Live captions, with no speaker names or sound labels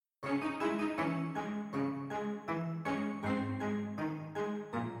Do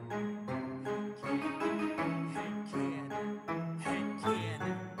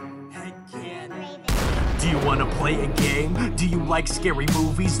you wanna play a game? Do you like scary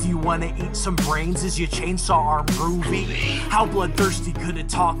movies? Do you wanna eat some brains? Is your chainsaw arm groovy? How bloodthirsty could a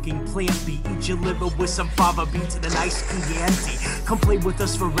talking plant be? Eat your liver with some fava beans and a nice Chianti. Come play with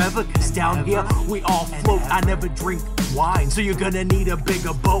us forever, cause down here we all float. I never drink wine, so you're gonna need a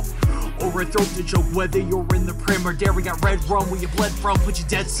bigger boat or a throat to choke. Whether you're in the prim or dairy, got red rum where you bled from. Put your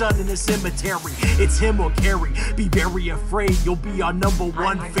dead son in a cemetery. It's him or Carrie. Be very afraid you'll be our number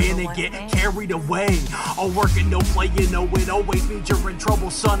one fan and get carried away. All work and no play, you know it always means you're in trouble,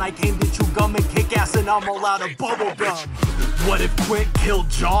 son. I came to chew gum and kick ass and I'm all out of bubble gum. What if Quint killed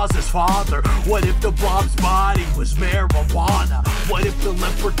Jaws' father? What if the Blob's body was marijuana? What if the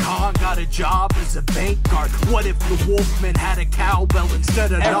leprechaun got a job as a bank guard? What if the Wolfman had a cowbell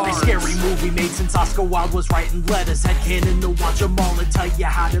instead of every scary movie made since Oscar Wilde was writing letters had canon to watch them all and tell you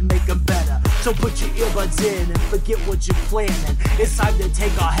how to make them better. So put your earbuds in and forget what you're planning. It's time to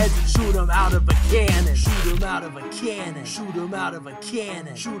take our heads and shoot them out of a cannon. Shoot them out of a cannon. Shoot them out of a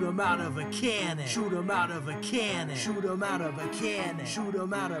cannon. Shoot them out of a cannon. Shoot them out of a cannon. Shoot them out of a cannon. Shoot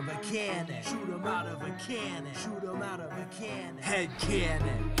them out of a cannon. Shoot them out of a cannon. Shoot them out of a cannon. Head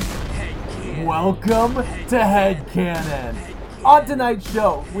cannon. Head cannon. Welcome to Head Cannon. On tonight's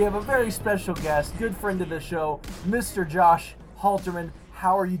show, we have a very special guest, good friend of the show, Mr. Josh Halterman.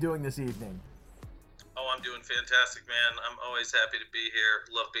 How are you doing this evening? Oh, I'm doing fantastic, man. I'm always happy to be here.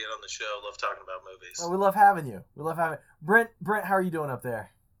 Love being on the show. Love talking about movies. Oh, we love having you. We love having you. Brent, how are you doing up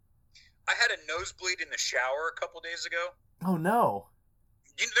there? I had a nosebleed in the shower a couple days ago. Oh, no.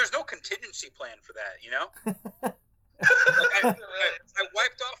 There's no contingency plan for that, you know? I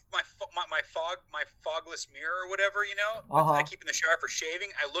wiped off my fogless mirror or whatever, you know. Uh-huh. I keep in the shower for shaving.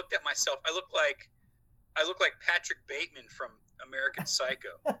 I looked at myself. I look like Patrick Bateman from American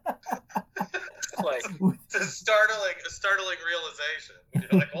Psycho. Like it's a startling realization.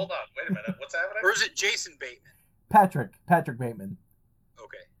 You're like, hold on, wait a minute, what's happening? Or is it Jason Bateman? Patrick Bateman.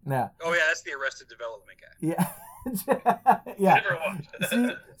 Okay. Yeah. Oh yeah, that's the Arrested Development guy. Yeah. Yeah.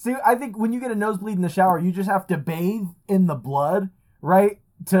 See, I think when you get a nosebleed in the shower, you just have to bathe in the blood, right?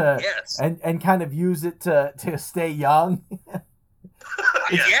 Yes. And kind of use it to stay young.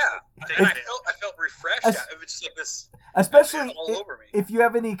 Yeah. And I felt refreshed. It was just like this. Especially all over me. If you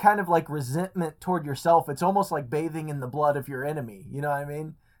have any kind of like resentment toward yourself, it's almost like bathing in the blood of your enemy. You know what I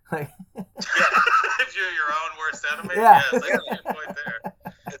mean? Like, if you're your own worst enemy, yeah. Yes, that's a good point there.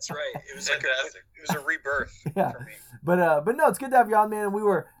 That's right. It was fantastic. It was a rebirth yeah. for me. But no, it's good to have you on, man. And we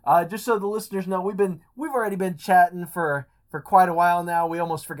were just so the listeners know, we've already been chatting for quite a while now. We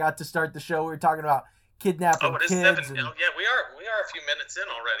almost forgot to start the show. We were talking about kidnapping it is kids. yeah, we are a few minutes in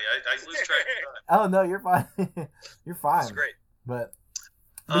already. I lose track of time. Oh no, you're fine. You're fine. That's great. But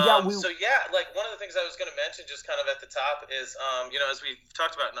like one of the things I was going to mention just kind of at the top is, as we've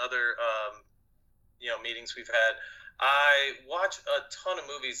talked about in other, meetings we've had, I watch a ton of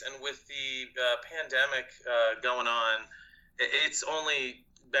movies, and with the pandemic going on, it's only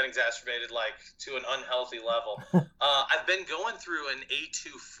been exacerbated like to an unhealthy level. I've been going through an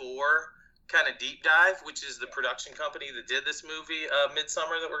A24 kind of deep dive, which is the production company that did this movie,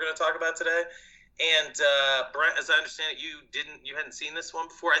 Midsummer, that we're going to talk about today. And Brent, as I understand it, you hadn't seen this one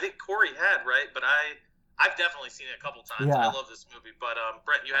before. I think Corey had, right? But I've definitely seen it a couple times. Yeah. I love this movie. But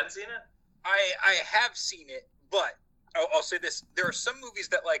Brent, you hadn't seen it? I have seen it, but I'll say this: there are some movies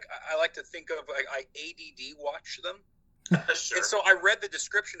that like I like to think of. I ADD watch them. Sure. And so I read the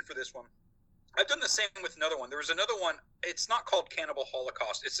description for this one. I've done the same with another one. There was another one. It's not called Cannibal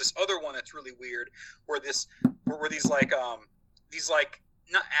Holocaust. It's this other one that's really weird, where these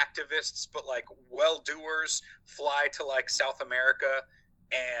not activists, but like well-doers fly to like South America,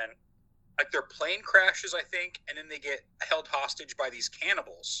 and like their plane crashes, I think, and then they get held hostage by these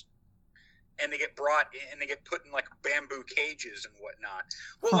cannibals, and they get brought in, and they get put in like bamboo cages and whatnot.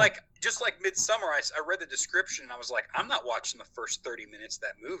 Well, like just like Midsummer, I read the description and I was like, I'm not watching the first 30 minutes of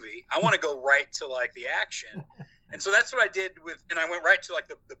that movie. I want to go right to like the action. And so that's what I did and I went right to like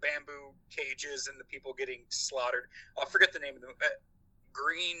the bamboo cages and the people getting slaughtered. I'll forget the name of them.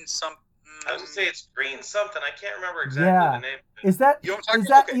 Green something. I was gonna say it's Green something. I can't remember exactly the name. Is that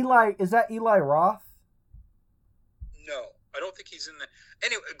Okay. Is that Eli Roth? No, I don't think he's in the.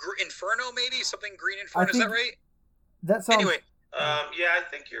 Anyway, Inferno maybe something Green Inferno. Is that right? That sounds. Anyway, Yeah, I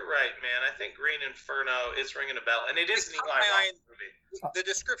think you're right, man. I think Green Inferno is ringing a bell, and it is an Eli Roth movie. The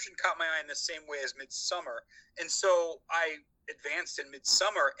description caught my eye in the same way as Midsommar, and so I advanced in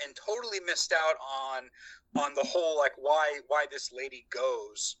Midsommar and totally missed out on the whole like why this lady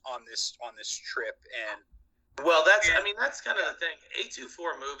goes on this trip. And well, that's kind of the thing.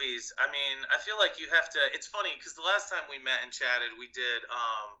 A24 movies. I mean, I feel like you have to. It's funny because the last time we met and chatted, we did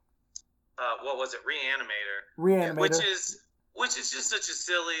what was it, Reanimator, which is just such a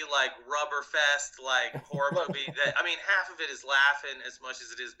silly, like, rubber fest, like, horror movie that, I mean, half of it is laughing as much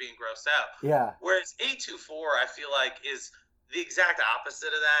as it is being grossed out. Yeah. Whereas A24, I feel like, is the exact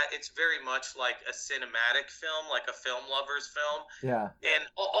opposite of that. It's very much like a cinematic film, like a film lover's film. Yeah. And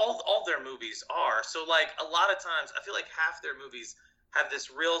all their movies are. So, like, a lot of times, I feel like half their movies have this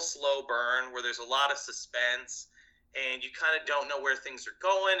real slow burn where there's a lot of suspense and you kind of don't know where things are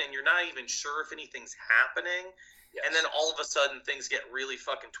going and you're not even sure if anything's happening. Yes. And then all of a sudden things get really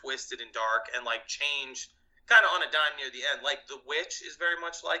fucking twisted and dark and like change kind of on a dime near the end. Like The Witch is very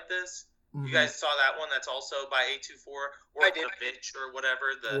much like this. Mm-hmm. You guys saw that one? That's also by A24 or The Bitch or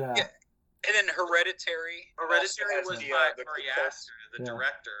whatever. Yeah. And then Hereditary. Hereditary was by Ari Aster, the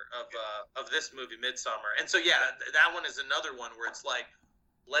director of this movie, Midsommar. And so that one is another one where it's like,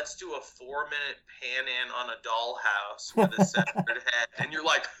 let's do a 4-minute pan in on a dollhouse with a severed head. And you're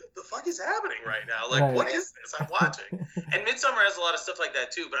like, the fuck is happening right now? Like, what is this? I'm watching. And Midsommar has a lot of stuff like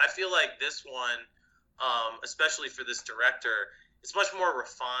that too. But I feel like this one, especially for this director, it's much more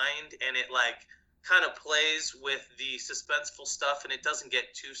refined and it like kind of plays with the suspenseful stuff and it doesn't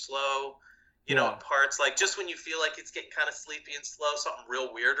get too slow. You know, parts like just when you feel like it's getting kind of sleepy and slow, something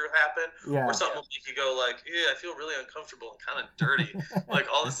real weird will happen, or something will make you go like, I feel really uncomfortable and kind of dirty. Like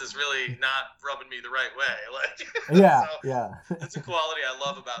all this is really not rubbing me the right way. Like, it's a quality I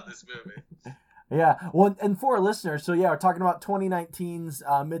love about this movie. Yeah, well, and for our listeners, so we're talking about 2019's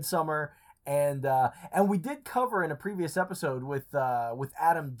Midsommar, and we did cover in a previous episode with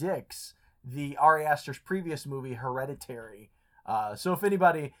Adam Dix the Ari Aster's previous movie Hereditary. So if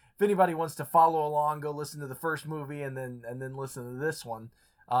anybody wants to follow along, go listen to the first movie and then listen to this one.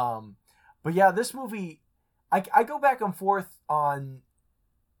 But yeah, this movie, I go back and forth on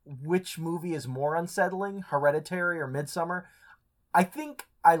which movie is more unsettling, Hereditary or Midsommar. I think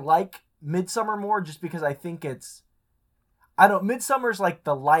I like Midsommar more just because I think Midsommar's like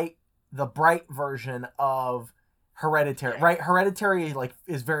the bright version of Hereditary, right? Hereditary like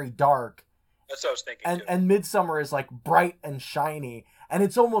is very dark. That's what I was thinking. And Midsommar is like bright and shiny. And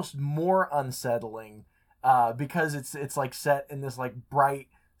it's almost more unsettling because it's like set in this like bright,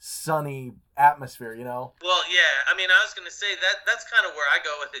 sunny atmosphere, you know? Well, yeah. I mean, I was going to say that's kind of where I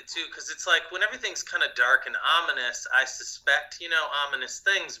go with it too, because it's like when everything's kind of dark and ominous, I suspect, ominous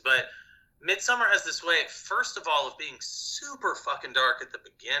things. But Midsommar has this way, first of all, of being super fucking dark at the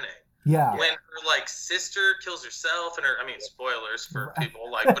beginning. Yeah. When her like sister kills herself, and spoilers for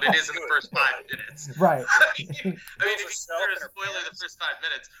people, like, but it is in the first 5 minutes. Right. I mean, if you consider a spoiler the first 5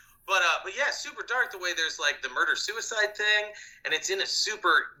 minutes, but yeah, super dark. The way there's like the murder suicide thing, and it's in a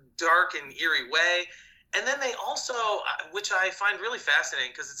super dark and eerie way. And then they also, which I find really fascinating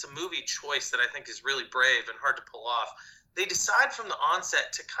because it's a movie choice that I think is really brave and hard to pull off. They decide from the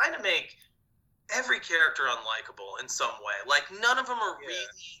onset to kind of make every character unlikable in some way. Like none of them are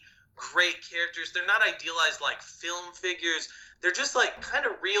really great characters. They're not idealized like film figures. They're just like kind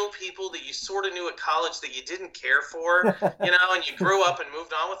of real people that you sort of knew at college that you didn't care for, and you grew up and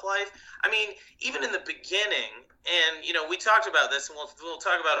moved on with life. I mean, even in the beginning, and we talked about this, and we'll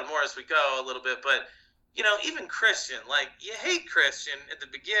talk about it more as we go a little bit, but even Christian, like you hate Christian at the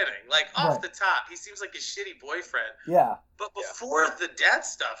beginning, like off the top, he seems like a shitty boyfriend. Yeah. But before the death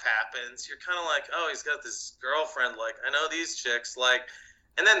stuff happens, you're kind of like, oh, he's got this girlfriend. Like I know these chicks, like.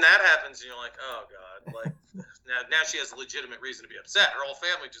 And then that happens, and you're like, oh, God. Like, now she has a legitimate reason to be upset. Her whole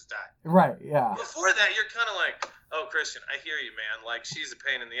family just died. Right, yeah. Before that, you're kind of like, oh, Christian, I hear you, man. Like, she's a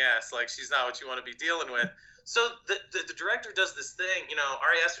pain in the ass. Like, she's not what you want to be dealing with. So the director does this thing,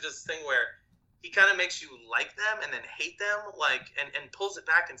 Ari Aster does this thing where he kind of makes you like them and then hate them, like, and pulls it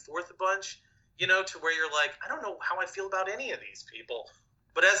back and forth a bunch, to where you're like, I don't know how I feel about any of these people.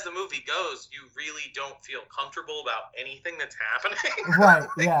 But as the movie goes, you really don't feel comfortable about anything that's happening. Right,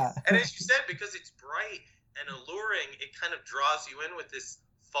 yeah. And as you said, because it's bright and alluring, it kind of draws you in with this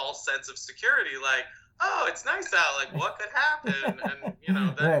false sense of security. Like, oh, it's nice out. Like, what could happen?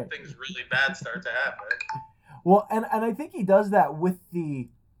 And, then things really bad start to happen. Well, and I think he does that with the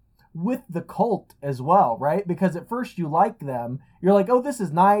cult as well, right? Because at first you like them. You're like, oh, this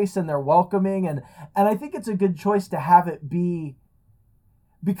is nice, and they're welcoming. And I think it's a good choice to have it be...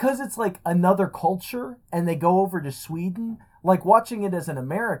 Because it's like another culture and they go over to Sweden, like watching it as an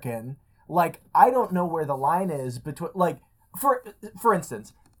American, like I don't know where the line is between, like, for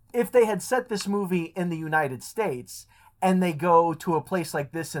instance, if they had set this movie in the United States and they go to a place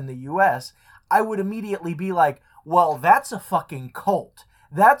like this in the US, I would immediately be like, well, that's a fucking cult.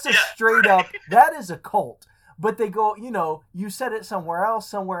 That's a straight up, that is a cult. But they go, you know, you said it somewhere else,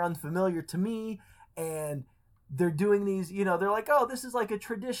 somewhere unfamiliar to me, and they're doing these, you know, they're like, oh, this is like a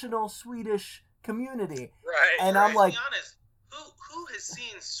traditional Swedish community. Right. And I'm like, to be honest, who has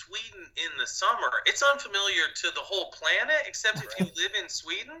seen Sweden in the summer? It's unfamiliar to the whole planet, except if you live in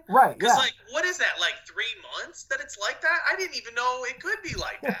Sweden. Right. Because, like, what is that, like 3 months that it's like that? I didn't even know it could be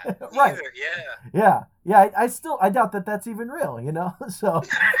like that. Right. Either. Yeah. I doubt that that's even real, you know? So.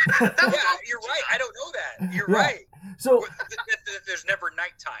 You're right. I don't know that. You're right. So. There's never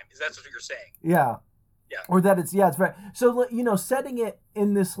nighttime. That's what you're saying. Yeah. Yeah. Or that it's right. So, you know, setting it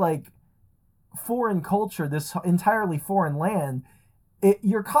in this, like, foreign culture, this entirely foreign land,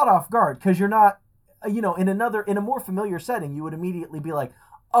 you're caught off guard because you're not, you know, in a more familiar setting, you would immediately be like,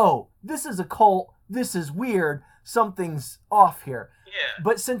 oh, this is a cult, this is weird, something's off here. Yeah.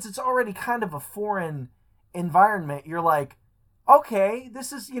 But since it's already kind of a foreign environment, you're like, okay,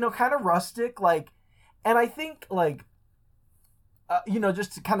 this is, you know, kind of rustic, like, and I think, like, you know,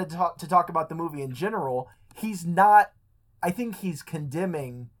 just to kind of talk about the movie in general, I think he's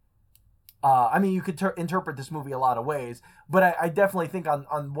condemning. I mean, you could interpret this movie a lot of ways, but I definitely think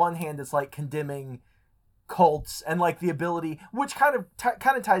on one hand it's like condemning cults and like the ability, which kind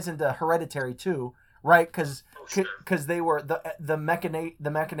of ties into Hereditary too, right? Because they were the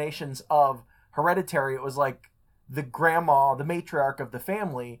machinations of Hereditary. It was like the grandma, the matriarch of the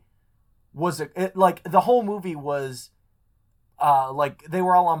family, like the whole movie was like they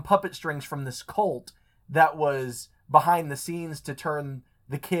were all on puppet strings from this cult that was behind the scenes to turn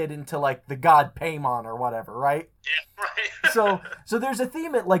the kid into like the god Paimon or whatever, right? Yeah, right. so there's a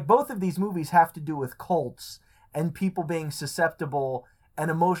theme at like both of these movies have to do with cults and people being susceptible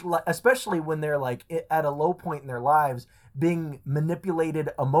and emotional, especially when they're like at a low point in their lives, being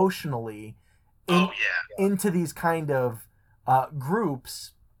manipulated emotionally into these kind of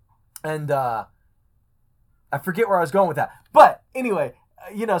groups. And I forget where I was going with that, but anyway,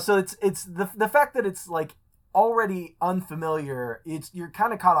 you know, so it's the fact that it's like already unfamiliar, you're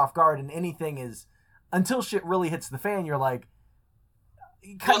kind of caught off guard, and anything is, until shit really hits the fan, you're like,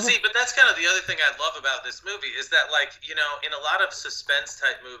 but that's kind of the other thing I love about this movie is that, like, you know, in a lot of suspense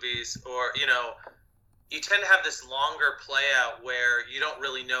type movies, or, you know, you tend to have this longer play out where you don't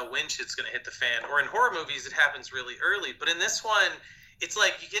really know when shit's going to hit the fan, or in horror movies it happens really early, but in this one it's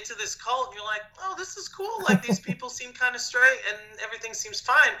like you get to this cult and you're like, oh, this is cool, like these people seem kind of straight and everything seems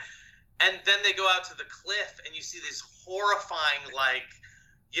fine. And then they go out to the cliff, and you see this horrifying, like,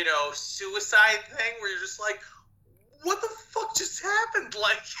 you know, suicide thing where you're just like, what the fuck just happened?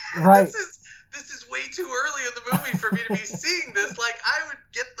 Like, right. This is way too early in the movie for me to be seeing this. Like, I would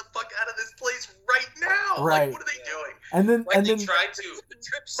get the fuck out of this place right now. Right. Like, what are they doing? And then, like, they tried to. The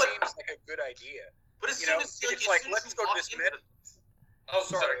trip seems like a good idea. But as soon as it's like, let's go to this meadow. Oh,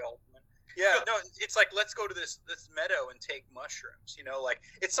 sorry. Yeah, no, it's like, let's go to this meadow and take mushrooms, you know, like,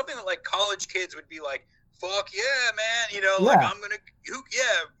 it's something that, like, college kids would be like, fuck yeah, man, you know, like, I'm gonna,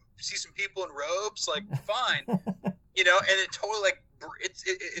 see some people in robes, like, fine, you know, and it totally, like,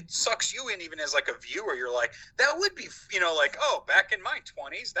 it sucks you in even as, like, a viewer, you're like, that would be, you know, like, oh, back in my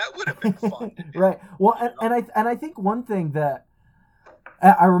 20s, that would have been fun. Right, well, and I think one thing that,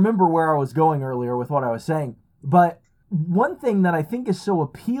 I remember where I was going earlier with what I was saying, but one thing that I think is so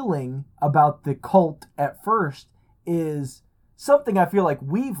appealing about the cult at first is something I feel like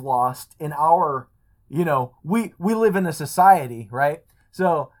we've lost in our, you know, we live in a society, right?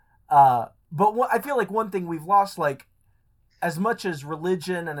 So, but I feel like one thing we've lost, like, as much as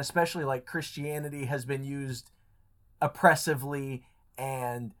religion and especially like Christianity has been used oppressively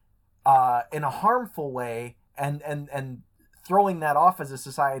and in a harmful way, and throwing that off as a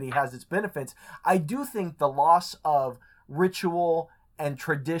society has its benefits, I do think the loss of ritual and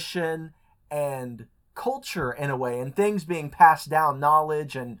tradition and culture in a way, and things being passed down,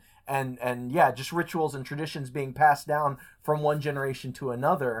 knowledge and yeah, just rituals and traditions being passed down from one generation to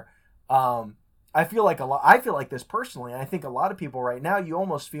another. I feel like this personally, and I think a lot of people right now, you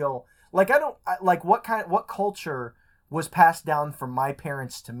almost feel like what culture was passed down from my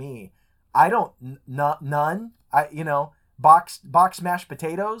parents to me. I don't, none. You know, box mashed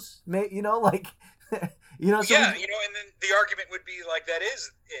potatoes, you know, like, you know. So yeah, you know, and then the argument would be like, that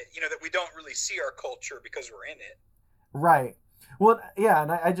is it, you know, that we don't really see our culture because we're in it. Right. Well, yeah,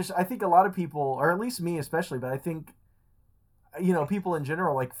 and I think a lot of people, or at least me especially, but I think, you know, people in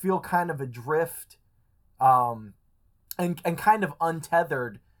general, like, feel kind of adrift and kind of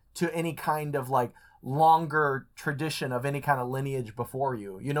untethered to any kind of like longer tradition of any kind of lineage before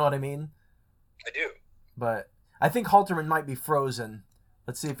you. You know what I mean? I do. But I think Halterman might be frozen.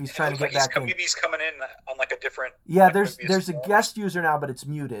 Let's see if he's trying to get back in. Maybe he's coming in on like a different. Yeah, there's a guest user now, but it's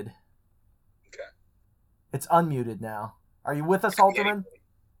muted. Okay. It's unmuted now. Are you with us, Halterman?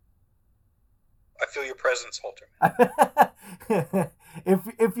 I feel your presence, Halterman.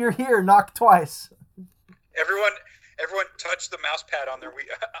 If you're here, knock twice. Everyone touch the mouse pad on their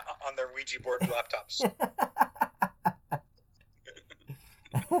Ouija board laptops.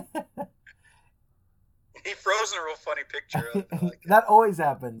 He froze in a real funny picture. That always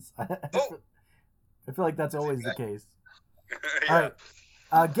happens. Oh. I feel like that's always the case. Yeah. All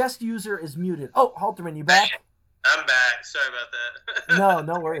right. Guest user is muted. Oh, Halterman, you back? I'm back. Sorry about that.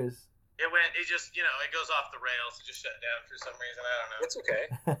 No worries. It just, it goes off the rails. It just shut down for some reason. I don't know. It's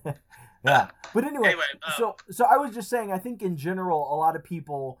okay. Yeah. But anyway, so I was just saying, I think in general, a lot of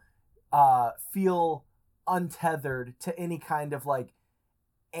people feel untethered to any kind of like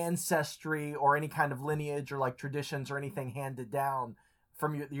ancestry or any kind of lineage or like traditions or anything handed down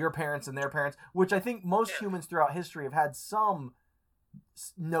from your parents and their parents, which I think most humans throughout history have had some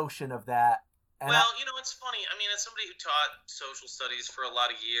notion of that. And it's funny. I mean, as somebody who taught social studies for a lot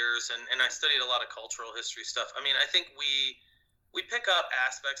of years and I studied a lot of cultural history stuff, I mean, I think we pick up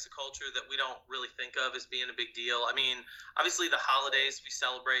aspects of culture that we don't really think of as being a big deal. I mean, obviously the holidays we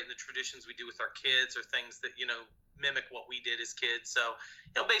celebrate and the traditions we do with our kids are things that, mimic what we did as kids. So,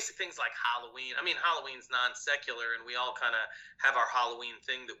 basic things like Halloween. I mean, Halloween's non-secular and we all kind of have our Halloween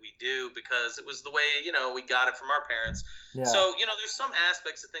thing that we do because it was the way, we got it from our parents. Yeah. So, there's some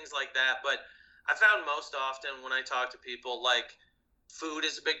aspects of things like that, but I found most often when I talk to people, like, food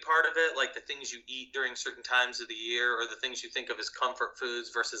is a big part of it, like the things you eat during certain times of the year or the things you think of as comfort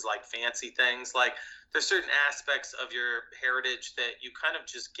foods versus like fancy things. Like there's certain aspects of your heritage that you kind of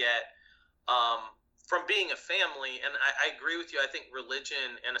just get from being a family. And I agree with you. I think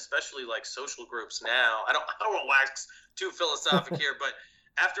religion and especially like social groups now, I don't want to wax too philosophic here, but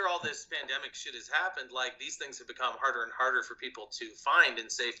after all this pandemic shit has happened, like these things have become harder and harder for people to find in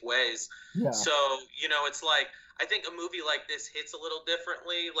safe ways. Yeah. So, it's like, I think a movie like this hits a little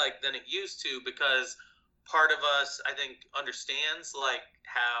differently like than it used to because part of us, I think, understands like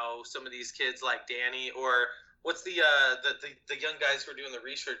how some of these kids like Danny or what's the young guys who are doing the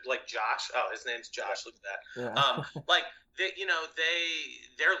research, like Josh. Oh, his name's Josh. Look at that. Yeah. Like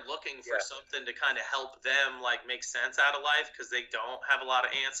they're looking for something to kind of help them like make sense out of life because they don't have a lot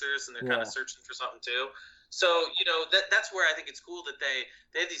of answers and they're kind of searching for something too. So that's where I think it's cool that they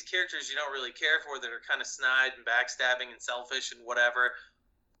have these characters you don't really care for that are kind of snide and backstabbing and selfish and whatever.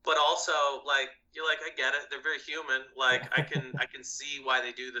 But also like you're like I get it. They're very human. Like I can see why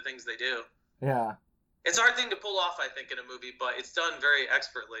they do the things they do. Yeah. It's a hard thing to pull off, I think, in a movie, but it's done very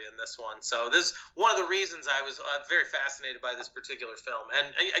expertly in this one. So this is one of the reasons I was very fascinated by this particular film.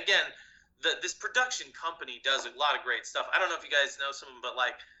 And again, this production company does a lot of great stuff. I don't know if you guys know some of them, but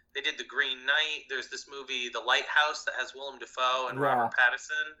like they did The Green Knight. There's this movie, The Lighthouse, that has Willem Dafoe and Robert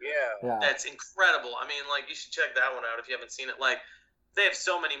Pattinson. Yeah. That's incredible. I mean, like you should check that one out if you haven't seen it. Like they have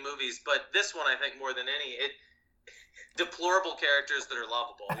so many movies, but this one I think more than any, deplorable characters that are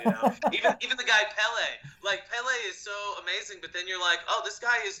lovable, even the guy Pele, like Pele is so amazing, but then you're like, oh, this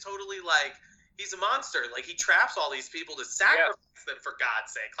guy is totally like he's a monster. Like he traps all these people to sacrifice them for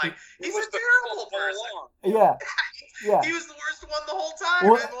God's sake. Like he's a terrible person. Yeah. He was the worst one the whole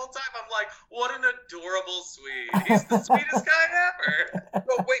time. And the whole time I'm like, what an adorable Swede. He's the sweetest guy ever.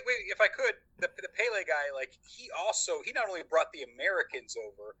 Well, wait, if I could, the Pele guy, like he not only brought the Americans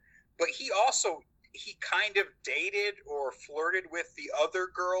over, but he kind of dated or flirted with the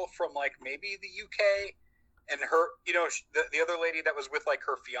other girl from like maybe the UK and her, the other lady that was with like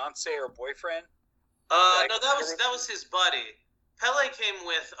her fiance or boyfriend. No, that was his buddy. Pele came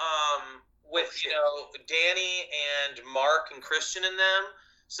with Danny and Mark and Christian in them.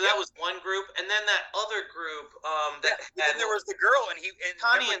 So that was one group, and then that other group then there was the girl, and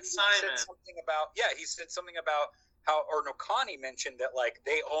Connie and Simon. He said something about how, Connie mentioned that like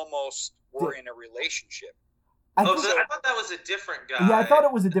they almost were in a relationship. I thought that was a different guy. Yeah, I thought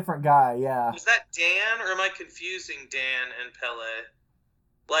it was a different guy. Yeah. Was that Dan, or am I confusing Dan and Pele?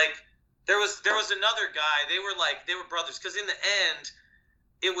 Like there was another guy. They were brothers because in the end,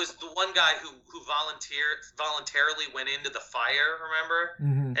 it was the one guy who voluntarily went into the fire. Remember?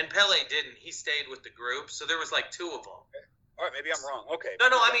 Mm-hmm. And Pele didn't. He stayed with the group. So there was like two of them. Okay. All right, maybe I'm wrong. Okay.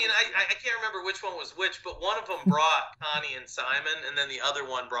 No. I mean, I can't remember which one was which, but one of them brought Connie and Simon, and then the other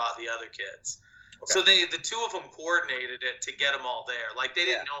one brought the other kids. Okay. So the two of them coordinated it to get them all there. Like they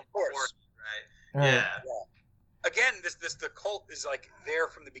didn't know before, right? Yeah. again, the cult is like there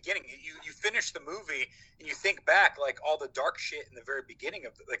from the beginning. You finish the movie and you think back, like all the dark shit in the very beginning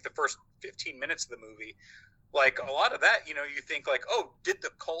of like the first 15 minutes of the movie, like a lot of that, you think like, oh, did the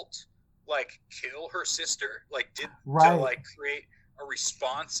cult like kill her sister? Like to like create a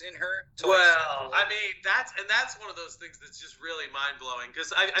response in her? I mean, that's one of those things that's just really mind blowing,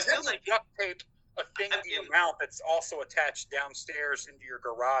 because I feel like duct tape a thing in your mouth that's also attached downstairs into your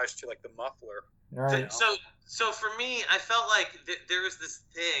garage to like the muffler. Right. So for me, I felt like there was this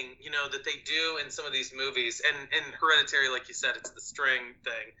thing, that they do in some of these movies, and Hereditary, like you said, it's the string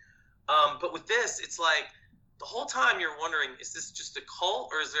thing. But with this, it's like the whole time you're wondering, is this just a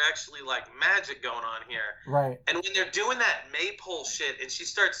cult or is there actually like magic going on here? Right. And when they're doing that maypole shit and she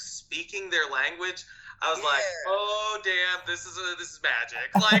starts speaking their language, I was like, oh damn, this is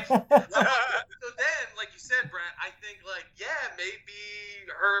magic. Like, so then, like you said, Brent, I think like, yeah, maybe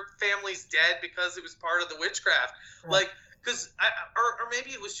her family's dead because it was part of the witchcraft. Right. Like, because or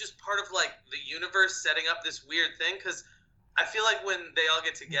maybe it was just part of like the universe setting up this weird thing. Because I feel like when they all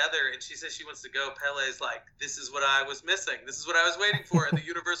get together and she says she wants to go, Pele's like, this is what I was missing. This is what I was waiting for, and the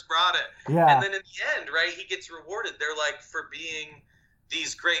universe brought it. Yeah. And then in the end, right, he gets rewarded. They're like, for being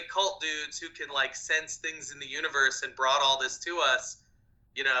these great cult dudes who can like sense things in the universe and brought all this to us,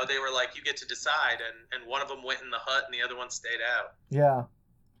 they were like, you get to decide, and one of them went in the hut and the other one stayed out. Yeah.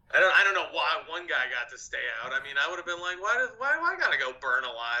 I don't know why one guy got to stay out. I mean, I would have been like, why do I gotta go burn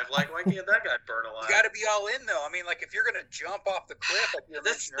alive? Like, why can't that guy burn alive? You gotta be all in though. I mean, like if you're gonna jump off the cliff, like you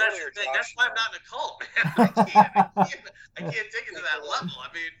mentioned earlier, Josh, that's why I'm not in a cult, man. I can't take it to that level. I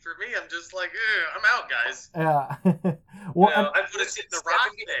mean, for me, I'm just like, I'm out, guys. Yeah. Well, I would have seen the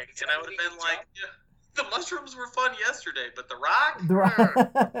rock thing, and I would have been like, the mushrooms were fun yesterday, but the rock?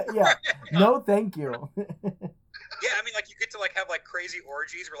 Yeah. No, thank you. Yeah, I mean, like you get to like have like crazy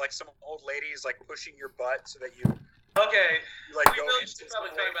orgies where like some old lady is like pushing your butt so that you. Okay. You, like, we really should probably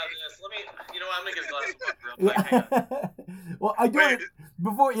talk about this. Let me. I'm gonna get a glass of water real quick. Well, I do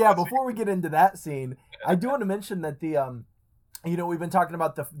before we get into that scene, I do want to mention that the we've been talking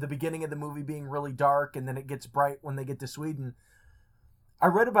about the beginning of the movie being really dark and then it gets bright when they get to Sweden. I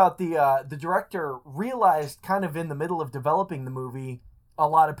read about the director realized kind of in the middle of developing the movie a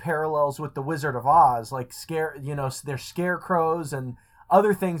lot of parallels with the Wizard of Oz, like there's scarecrows and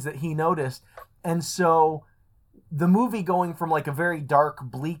other things that he noticed. And so the movie going from like a very dark,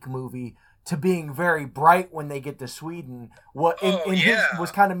 bleak movie to being very bright when they get to Sweden,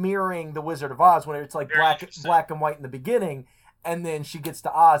 was kind of mirroring the Wizard of Oz, where it's like black and white in the beginning, and then she gets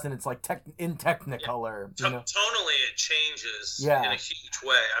to Oz and it's like in Technicolor. Yeah. Tonally, it changes in a huge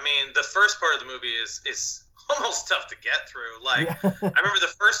way. I mean, the first part of the movie is almost tough to get through. Like, I remember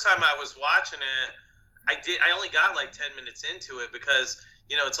the first time I was watching it, I only got like 10 minutes into it because,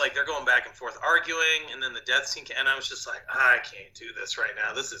 it's like they're going back and forth arguing, and then the death scene, and I was just like, I can't do this right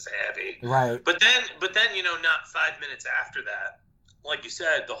now. This is heavy. Right. But then, not 5 minutes after that, like you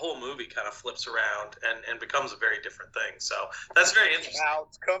said, the whole movie kind of flips around and becomes a very different thing. So that's very interesting.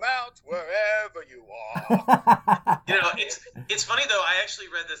 Come out wherever you are. It's funny though. I actually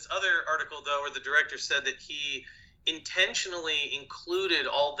read this other article though, where the director said that he intentionally included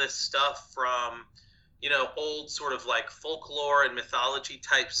all this stuff from, old sort of like folklore and mythology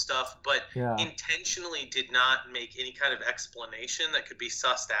type stuff, but intentionally did not make any kind of explanation that could be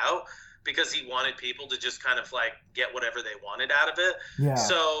sussed out, because he wanted people to just kind of like get whatever they wanted out of it. Yeah.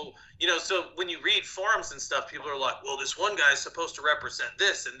 So, so when you read forums and stuff, people are like, well, this one guy's supposed to represent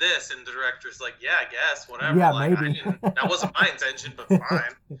this, and the director's like, yeah, I guess, whatever. Yeah, like, maybe. That wasn't my intention, but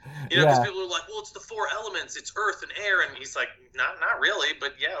fine. Because people are like, well, it's the four elements, it's earth and air, and he's like, not really,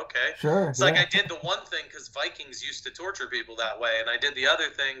 but yeah, okay. Sure. It's like I did the one thing because Vikings used to torture people that way, and I did the other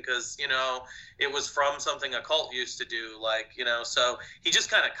thing because, it was from something a cult used to do, like, so he just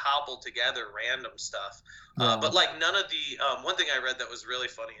kind of cobbled together random stuff. But like none of the one thing I read that was really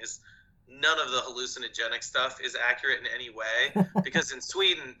funny is none of the hallucinogenic stuff is accurate in any way, because in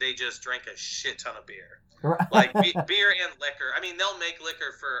Sweden they just drink a shit ton of beer. Like beer and liquor. I mean, they'll make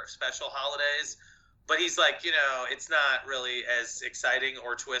liquor for special holidays, but he's like, it's not really as exciting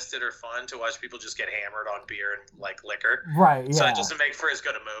or twisted or fun to watch people just get hammered on beer and like liquor. Right. Yeah. So it doesn't make for as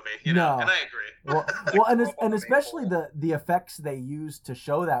good a movie, know. And I agree. Well, and especially the effects they use to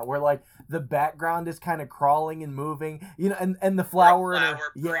show that, where like the background is kind of crawling and moving, and the flower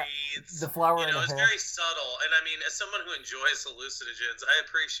breathes. The flower. It's very subtle. And I mean, as someone who enjoys hallucinogens, I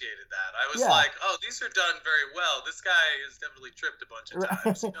appreciated that. I was like, oh, these are done very well. This guy has definitely tripped a bunch of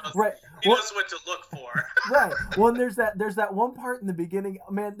times. He knows what to look for. Right. Well, and there's that one part in the beginning.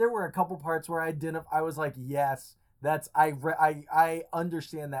 Man, there were a couple parts where I was like, yes, I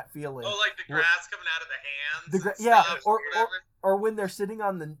understand that feeling. Oh, like the grass coming out of the hands. Or when they're sitting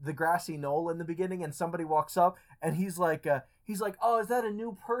on the grassy knoll in the beginning, and somebody walks up, and he's like, oh, is that a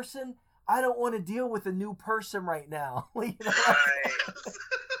new person? I don't want to deal with a new person right now. Right.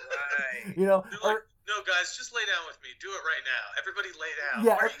 You know, no, guys, just lay down with me. Do it right now. Everybody lay down.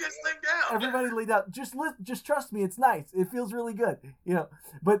 Yeah, Why are you guys laying down? Everybody lay down. Just trust me. It's nice. It feels really good. You know.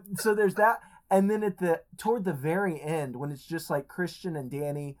 But so there's that, and then toward the very end, when it's just like Christian and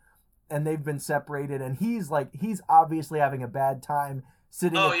Danny, and they've been separated, and he's obviously having a bad time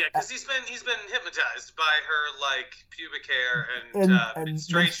sitting. Oh yeah, because he's been hypnotized by her like pubic hair and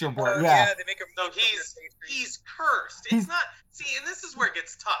menstruation. Yeah, they make him. So he's cursed. It's not. See, and this is where it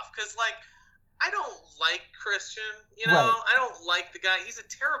gets tough because like. I don't like Christian, you know? Right. I don't like the guy. He's a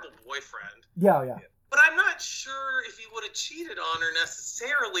terrible boyfriend. Yeah. But I'm not sure if he would have cheated on her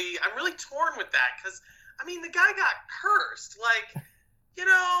necessarily. I'm really torn with that because, I mean, the guy got cursed. Like, you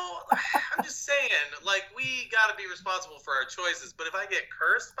know, I'm just saying, like, we got to be responsible for our choices. But if I get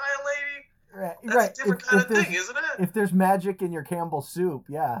cursed by a lady, that's a different kind of thing, isn't it? If there's magic in your Campbell soup,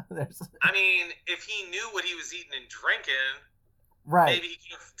 yeah. I mean, if he knew what he was eating and drinking... Right. Maybe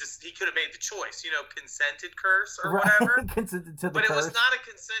he could have made the choice, you know, consented curse or whatever. Consented to the but curse. It was not a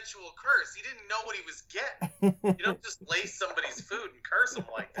consensual curse. He didn't know what he was getting. You don't just lace somebody's food and curse them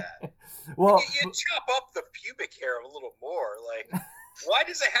like that. Well, you chop up the pubic hair a little more. Like, why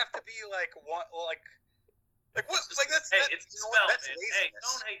does it have to be like what? Like what? Like that's it's the spell. Hey,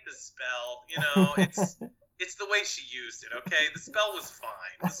 don't hate the spell. You know, it's the way she used it. Okay, the spell was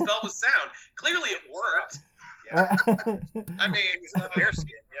fine. The spell was sound. Clearly, it worked. Yeah. I mean, he's not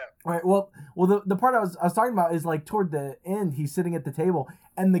bearskin, yeah. Right. Well, the part I was talking about is like toward the end, he's sitting at the table,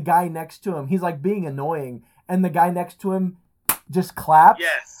 and the guy next to him, he's like being annoying, and the guy next to him just claps.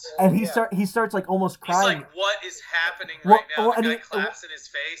 Yes. And he starts like almost crying. He's like, "What is happening right now?" The guy claps in his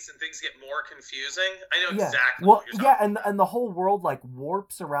face, and things get more confusing. I know exactly what you're talking about. And the whole world like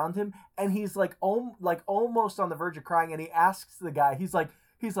warps around him, and he's like almost on the verge of crying, and he asks the guy, he's like,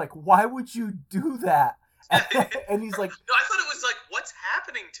 "Why would you do that?" And he's like, no, I thought it was like, what's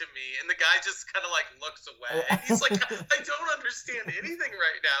happening to me? And the guy just kind of like looks away. He's like, I don't understand anything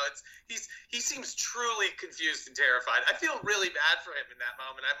right now. He seems truly confused and terrified. I feel really bad for him in that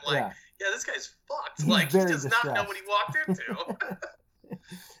moment. I'm like, yeah this guy's fucked. Like, he does not know what he walked into.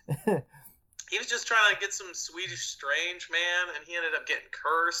 He was just trying to get some Swedish Strange man, and he ended up getting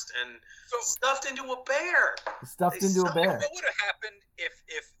cursed and stuffed into a bear. What would have happened if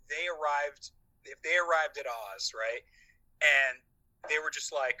they arrived at Oz, right? And they were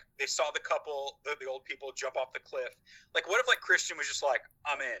just like, they saw the couple, the old people jump off the cliff. Like, what if like Christian was just like,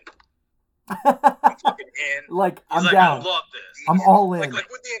 I'm in. I'm fucking in. Like, I'm down. I love this. I'm all in. Like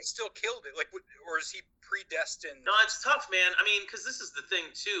would they have still killed it? Like, or is he predestined? No, it's tough, man. I mean, because this is the thing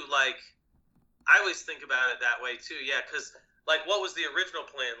too. Like, I always think about it that way too. Yeah, because like, what was the original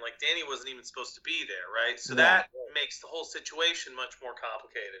plan? Like, Danny wasn't even supposed to be there, right? So that makes the whole situation much more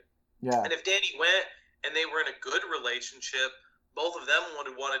complicated. Yeah. And if Danny went and they were in a good relationship, both of them would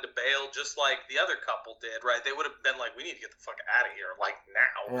have wanted to bail just like the other couple did, right? They would have been like, we need to get the fuck out of here, like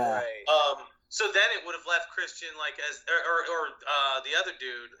now. Yeah. Right. So then it would have left Christian like as or the other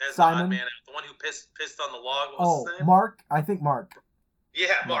dude as Simon? the odd man out, the one who pissed on the log. What was his name? Mark. I think Mark.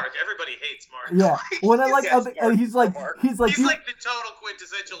 Yeah, Mark. Everybody hates Mark. Yeah. When I like, he's like he's like the total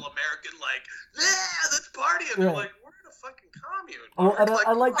quintessential American. Like, yeah, let's party. And they're like, we're in a fucking commune. Well, and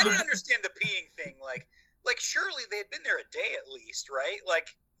I didn't understand the peeing thing. Like surely they had been there a day at least, right?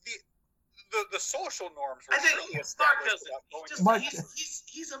 Like the social norms were surely established.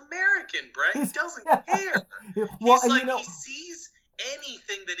 He's American, Brett. He doesn't care. Well, he's like, he sees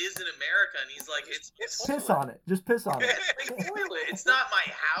anything that isn't America, and he's like, it's piss on it. Just piss on it. It's not my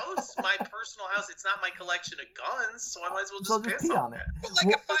house, my personal house. It's not my collection of guns, so I might as well just piss on it. But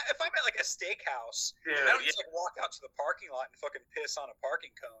like, if I'm at like a steakhouse, I don't just like walk out to the parking lot and fucking piss on a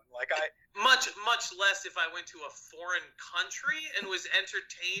parking cone. Like much less if I went to a foreign country and was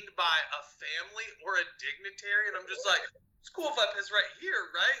entertained by a family or a dignitary, and I'm just like, it's cool if I piss right here,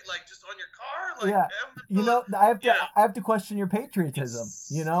 right? Like just on your car. Like, yeah, you know, I have to question your patriotism.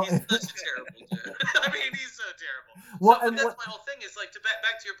 You know, he's such a terrible dude. I mean, he's so terrible. Well, so, that's my whole thing. Is like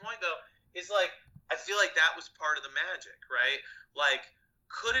back to your point though. Is like I feel like that was part of the magic, right? Like,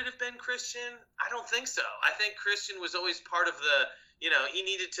 could it have been Christian? I don't think so. I think Christian was always part of the. You know, he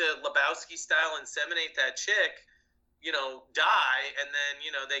needed to Lebowski style inseminate that chick. You know, die, and then, you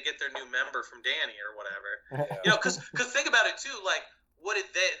know, they get their new member from Danny or whatever. You know, because think about it too. Like, what did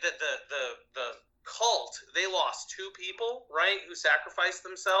the cult, they lost 2 people, right, who sacrificed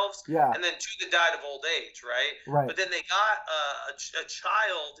themselves. Yeah. And then 2 that died of old age, right? Right. But then they got a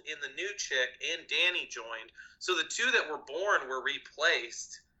child in the new chick, and Danny joined. So the 2 that were born were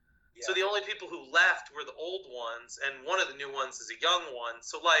replaced. Yeah. So the only people who left were the old ones, and one of the new ones is a young one.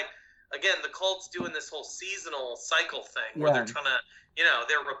 So, like, again, the cult's doing this whole seasonal cycle thing where they're trying to,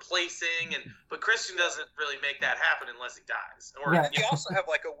 they're replacing, but Christian doesn't really make that happen unless he dies. Or You also have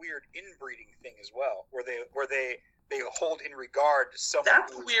like a weird inbreeding thing as well, where they hold in regard someone.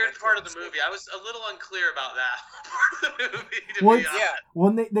 That's the weird part of the movie. I was a little unclear about that part of the movie. To be honest.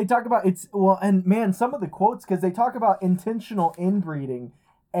 When they talk about and man, some of the quotes, because they talk about intentional inbreeding,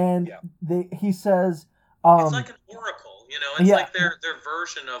 and he says, it's like an oracle. It's like their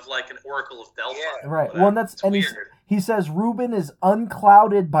version of like an Oracle of Delphi. Yeah. Right. Well, that's weird. He says Reuben is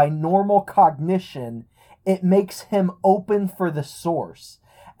unclouded by normal cognition. It makes him open for the source.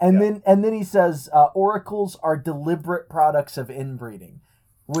 And then he says oracles are deliberate products of inbreeding.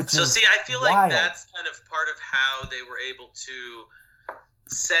 I feel like that's kind of part of how they were able to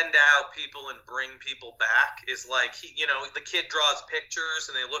send out people and bring people back is like the kid draws pictures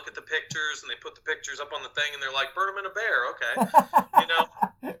and they look at the pictures and they put the pictures up on the thing and they're like, Bertram and a bear, okay.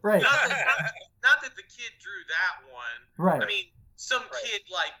 Right. Not that the kid drew that one. Right. I mean, some kid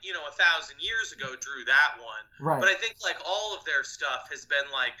 1,000 years ago drew that one. Right. But I think like all of their stuff has been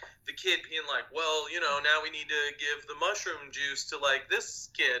like the kid being like, well, now we need to give the mushroom juice to like this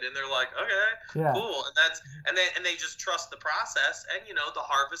kid, and they're like, okay, cool, and they just trust the process, and the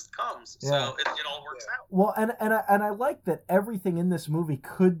harvest comes, so it all works out. Well, and I like that everything in this movie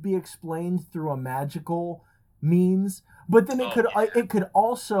could be explained through a magical means, but then it could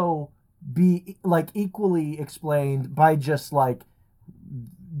also be like equally explained by just like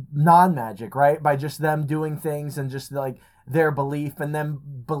non-magic, right? By just them doing things and just like their belief and them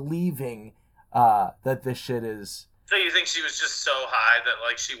believing that this shit is. So you think she was just so high that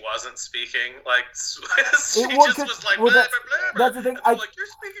like she wasn't speaking? Like she just was like, blah, blah, blah, blah. That's the thing. I'm like, you're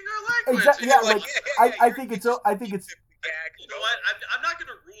speaking our language. Exactly. Yeah, I think it's. You know what? I'm not going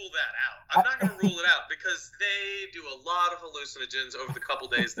to rule that out. I'm not going to rule it out because they do a lot of hallucinogens over the couple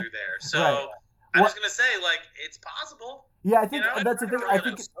days they're there. So I'm just going to say, like, it's possible. Yeah, I think that's the thing. I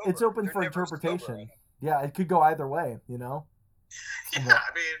think it's open for interpretation. Yeah, it could go either way, Yeah, I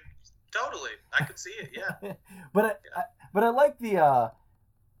mean, totally. I could see it, yeah. But I like the,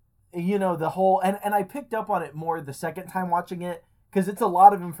 the whole, and I picked up on it more the second time watching it, because it's a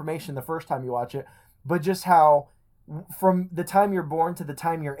lot of information the first time you watch it, but just how from the time you're born to the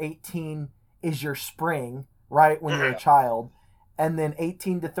time you're 18 is your spring, right, when you're a child, and then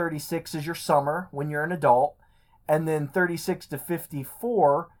 18 to 36 is your summer when you're an adult, and then 36 to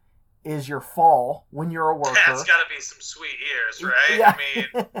 54 is your fall when you're a worker. That's got to be some sweet years, right? Yeah. I mean,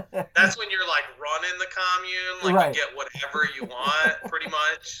 that's when you're like running the commune, like you get whatever you want, pretty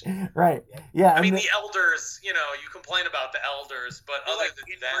much. Right. Yeah. I mean, the elders, you complain about the elders, but other like than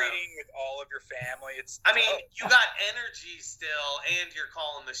inbreeding with all of your family, it's. I mean, you got energy still, and you're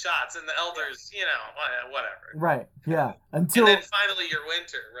calling the shots, and the elders, whatever. Right. Yeah. And then finally, your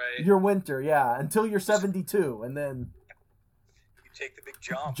winter, right? Your winter, yeah. Until you're 72, and then. Take the big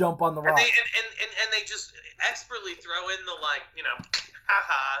jump on the rock, and they just expertly throw in the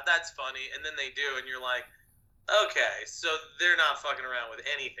haha, that's funny, and then they do, and you're like, okay, so they're not fucking around with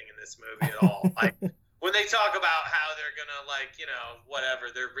anything in this movie at all. Like when they talk about how they're gonna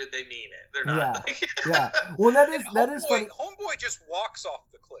whatever, they mean it. They're not. Yeah. Well, that is funny. Homeboy just walks off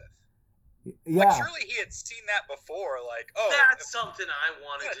the cliff. Yeah. Like, surely he had seen that before. Like, that's something I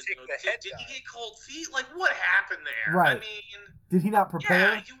wanted to know. Did he get cold feet? Like, what happened there? Right. I mean, did he not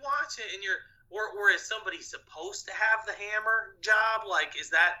prepare? Yeah, you watch it and you're, or is somebody supposed to have the hammer job? Like,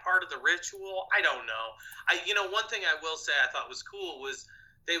 is that part of the ritual? I don't know. One thing I will say I thought was cool was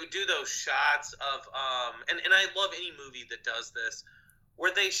they would do those shots of, and I love any movie that does this,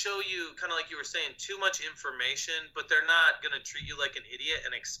 where they show you, kind of like you were saying, too much information, but they're not going to treat you like an idiot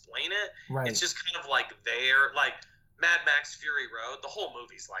and explain it. Right. It's just kind of like like Mad Max Fury Road. The whole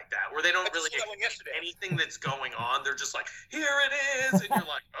movie's like that, where they don't really explain anything that's going on. They're just like, here it is, and you're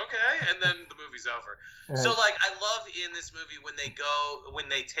like, okay, and then the movie's over. Right. So, like, I love in this movie when they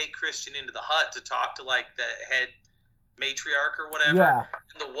take Christian into the hut to talk to, like, the head matriarch or whatever,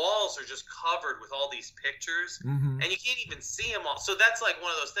 and the walls are just covered with all these pictures, and you can't even see them all. So that's like one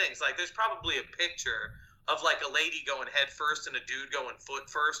of those things. Like, there's probably a picture of like a lady going head first and a dude going foot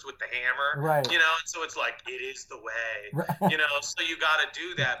first with the hammer, Right. you know, and so it's like, it is the way, Right. you know, so you got to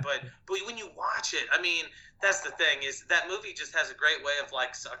do that. But when you watch it, I mean, that's the thing, is that movie just has a great way of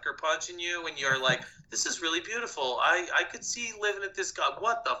like sucker punching you, and you're like, this is really beautiful. I could see living at this guy.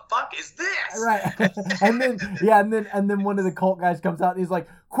 What the fuck is this? Right. and then one of the cult guys comes out and he's like,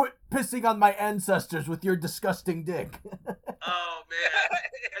 quit pissing on my ancestors with your disgusting dick. Oh man.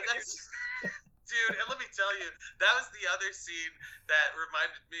 And that's, dude, and let me tell you, that was the other scene that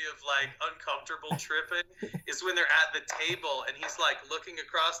reminded me of like uncomfortable tripping, is when they're at the table and he's like looking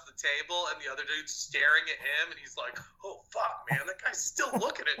across the table and the other dude's staring at him and he's like, oh fuck man, that guy's still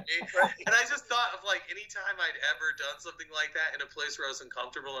looking at me. And I just thought of like any time I'd ever done something like that in a place where I was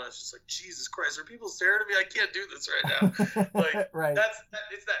uncomfortable, and I was just like, Jesus Christ, are people staring at me? I can't do this right now. Like Right.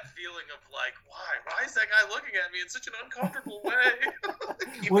 it's that feeling of like, why is that guy looking at me in such an uncomfortable way?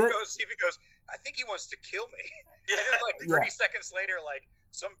 He goes, I think he wants to kill me. Yeah. And then like 30 seconds later, like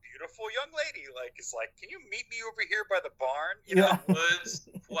some beautiful young lady is like, can you meet me over here by the barn? You know, woods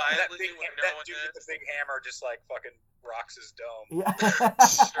quietly when no that one dude is. with the big hammer just like fucking rocks his dome. Yeah.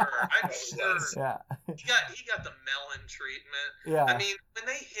 Sure, I'm sure. Yeah. He got the melon treatment. Yeah. I mean, when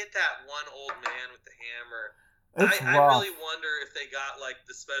they hit that one old man with the hammer, It's I rough. really wonder if they got like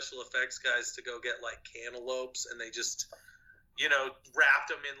the special effects guys to go get like cantaloupes, and they just, you know, wrapped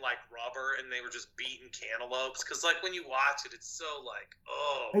them in like rubber, and they were just beating cantaloupes. Because like when you watch it, it's so like,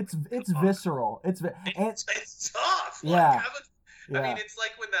 oh, It's visceral. It's tough. Yeah. Like, I mean, it's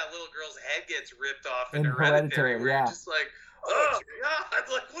like when that little girl's head gets ripped off in In Hereditary, Hereditary, where yeah. you're just like, oh god,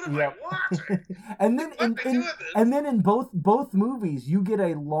 like what am I watching? And then in both movies, you get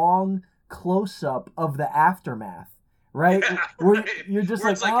a long close up of the aftermath, right? Yeah, Where right. you're just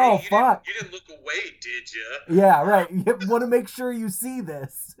Where like, it's oh hey, fuck. you didn't look away, did you? Yeah, right. You want to make sure you see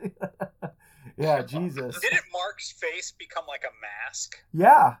this. Yeah, Jesus. Didn't Mark's face become like a mask?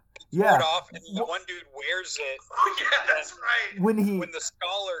 Yeah, Tore yeah. it off, and the one dude wears it. Oh yeah, that's right. When the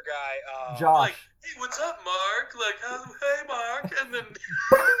scholar guy, Josh. Like, hey, what's up, Mark? Like, hey, Mark, and then,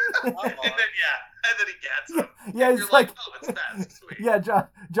 and then he gets him. Yeah, And he's you're like, like, oh, it's fast, sweet. yeah,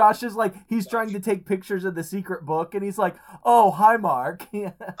 Josh is like, he's trying to take pictures of the secret book, and he's like, oh, hi, Mark.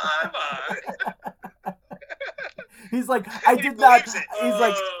 Hi, Mark. He's like, I did not. He's believes it.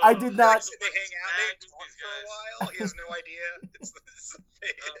 like, I did not. They hang out, they talk for a while. He has no idea. It's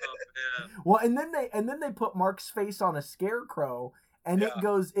Oh, man. Well, and then they put Mark's face on a scarecrow, and it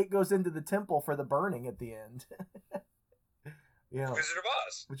goes into the temple for the burning at the end. Yeah, Wizard of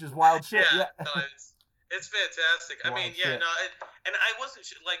Oz, which is wild shit. Yeah, No, it's fantastic. I mean, Wild shit. and I wasn't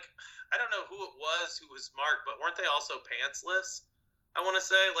sure, like, I don't know who it was who was Mark, but weren't they also pantsless? I want to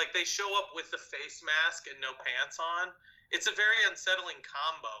say, like, they show up with the face mask and no pants on. It's a very unsettling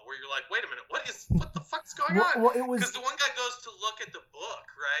combo where you're like, wait a minute, what the fuck's going on? Well, it was Because the one guy goes to look at the book,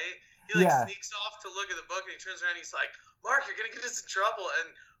 right? He sneaks off to look at the book, and he turns around and he's like, Mark, you're gonna get us in trouble. And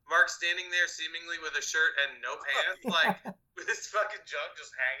Mark's standing there seemingly with a shirt and no pants, like with his fucking junk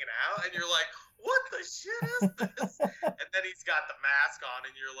just hanging out, and you're like, what the shit is this? And then he's got the mask on,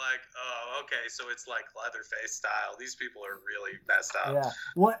 and you're like, oh, okay, so it's like Leatherface style. These people are really messed up. Yeah.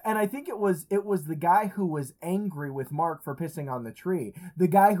 Well, and I think it was the guy who was angry with Mark for pissing on the tree. The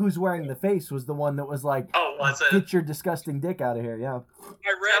guy who's wearing the face was the one that was like, oh, was it? Get your disgusting dick out of here. Yeah.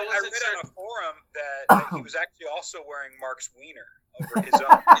 I read on a forum that he was actually also wearing Mark's wiener over his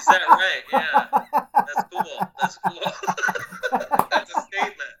own. Is that right? Yeah. That's cool. That's cool. That's a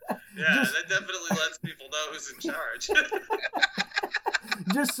statement. Yeah, that definitely lets people know who's in charge.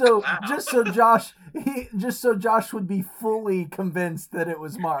 just so Josh would be fully convinced that it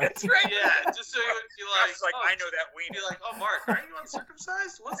was Mark. That's right. Yeah, just so he would be like, It's like, oh, I know that wiener. Be like, oh, Mark, are you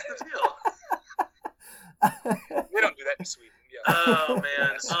uncircumcised? What's the deal? We don't do that in Sweden. Yeah. Oh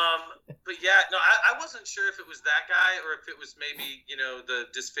man. But yeah, no, I wasn't sure if it was that guy or if it was maybe, you know, the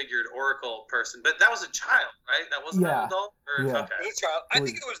disfigured Oracle person. But that was a child, right? That wasn't an adult? Or, Yeah. Okay. It was a child. I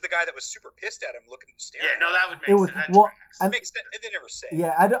think it was the guy that was super pissed at him looking staring. Yeah, no, that would make It was- sense. That well, tracks. I- It makes sense. They never say.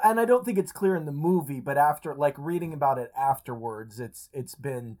 Yeah, I don't think it's clear in the movie, but after like reading about it afterwards, it's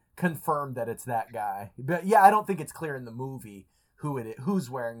been confirmed that it's that guy. But yeah, I don't think it's clear in the movie who's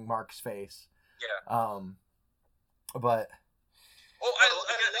wearing Mark's face. Yeah. But I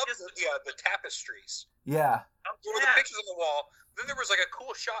love the tapestries. yeah, There were the pictures on the wall. Then there was like a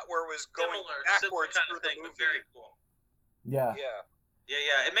cool shot where it was going similar backwards kind through of thing, the but movie. very cool. yeah,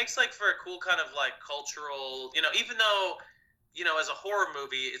 Yeah. It makes like for a cool kind of like cultural, you know, even though, you know, as a horror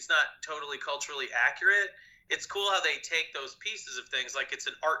movie, it's not totally culturally accurate. It's cool how they take those pieces of things, like it's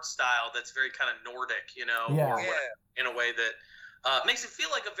an art style that's very kind of Nordic, you know, Yeah. or in a way that makes it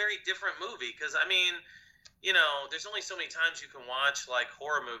feel like a very different movie. Because I mean, you know, there's only so many times you can watch like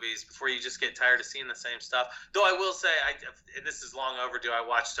horror movies before you just get tired of seeing the same stuff. Though I will say, and this is long overdue. I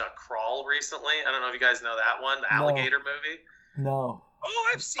watched Crawl recently. I don't know if you guys know that one, the alligator movie. No.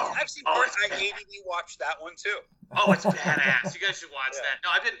 Oh, I've seen. I ADD watched that one too. Oh, it's badass. You guys should watch that. No,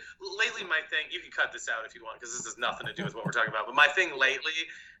 I've been lately. My thing. You can cut this out if you want, because this has nothing to do with what we're talking about. But my thing lately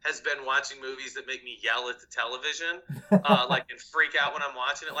has been watching movies that make me yell at the television, like and freak out when I'm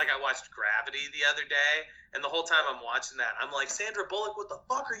watching it. Like I watched Gravity the other day, and the whole time I'm watching that, I'm like, Sandra Bullock, what the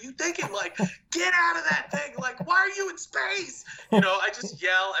fuck are you thinking? Like, get out of that thing. Like, why are you in space? You know, I just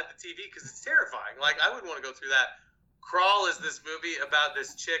yell at the TV because it's terrifying. Like, I wouldn't want to go through that. Crawl is this movie about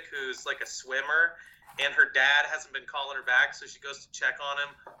this chick who's like a swimmer, and her dad hasn't been calling her back, so she goes to check on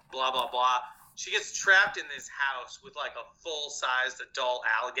him, blah, blah, blah. She gets trapped in this house with like a full-sized adult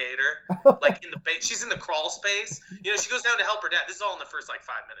alligator, like in the she's in the crawl space. You know, she goes down to help her dad. This is all in the first like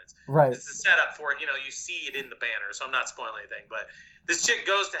 5 minutes. Right. This is set up for it. You know, you see it in the banner, so I'm not spoiling anything. But this chick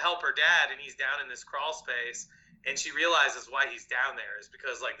goes to help her dad, and he's down in this crawl space, and she realizes why he's down there is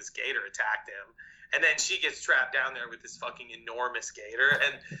because like this gator attacked him. And then she gets trapped down there with this fucking enormous gator.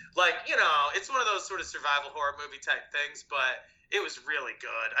 And, like, you know, it's one of those sort of survival horror movie type things, but it was really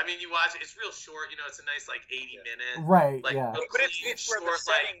good. I mean, you watch it, it's real short. You know, it's a nice, like, 80-minute. Right, like, yeah. But it's where the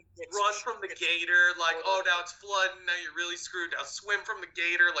setting like, run from the gator. Like, oh, now it's flooding. Now you're really screwed. Now swim from the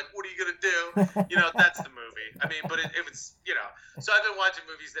gator. Like, what are you going to do? You know, that's the movie. I mean, but it was, you know. So I've been watching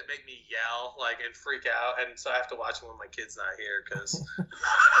movies that make me yell, like, and freak out. And so I have to watch them when my kid's not here because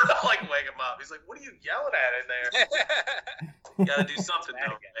I'll, like, wake him up. He's like, what are you yelling at in there? You got to do something,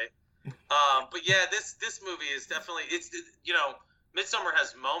 though, right? But yeah, this movie is definitely you know, Midsommar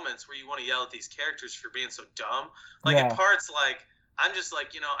has moments where you want to yell at these characters for being so dumb. Like in parts, like I'm just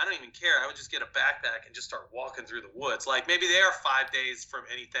like, you know, I don't even care. I would just get a backpack and just start walking through the woods. Like maybe they are 5 days from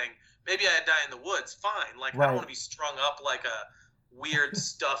anything. Maybe I die in the woods. Fine. Like I don't want to be strung up like a weird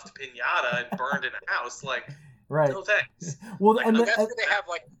stuffed pinata and burned in a house. Like no thanks. Well, like, and that's where they have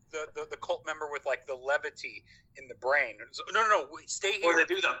like the cult member with like the levity in the brain. No, stay here. Or they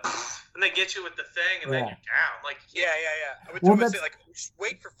do the and they get you with the thing and then you're down. Like yeah. I would say like just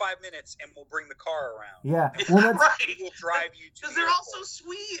wait for 5 minutes and we'll bring the car around. Yeah, well, that's right. We'll drive you to. Because they're all so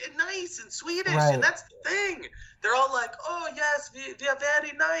sweet and nice and Swedish, and that's the thing. They're all like, oh yes, they're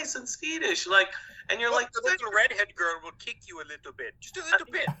very nice and Swedish, like, and you're like, the little redhead girl will kick you a little bit, just a little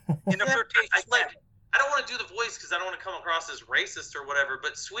bit, in a flirtatious way. I don't want to do the voice because I don't want to come across as racist or whatever,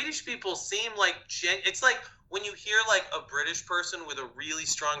 but Swedish people seem like it's like when you hear like a British person with a really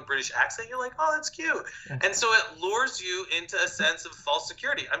strong British accent, you're like, oh, that's cute. And so it lures you into a sense of false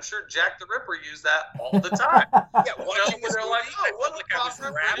security. I'm sure Jack the Ripper used that all the time. Watching this movie, like, oh, what like I was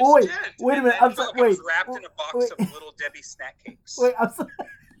wrapped. Wait a minute. I'm sorry. I was wrapped in a box of Little Debbie snack cakes. Wait, I'm sorry.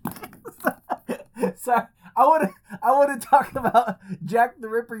 Sorry. I want to talk about Jack the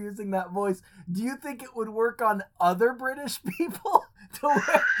Ripper using that voice. Do you think it would work on other British people? To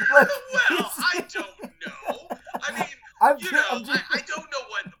wear, like, well, I don't know. I mean, I don't know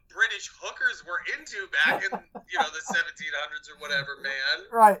what British hookers were into back in the 1700s or whatever, man.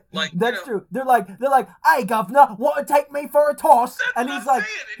 Right, like that's true. They're like, hey governor, want to take me for a toss? And he's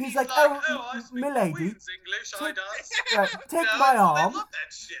like, oh, milady, English, I does. Right, take my arm, they love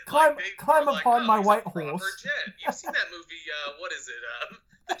that shit. climb upon my white horse. You've seen that movie? What is it?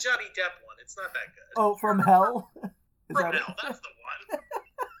 The Johnny Depp one. It's not that good. Oh, From Hell. From Hell, that's the one.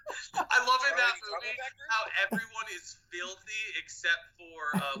 I love in that movie how everyone is filthy except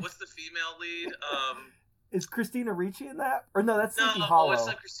for what's the female lead? Is Christina Ricci in that? Or no, that's Sleepy Hollow. Oh, it's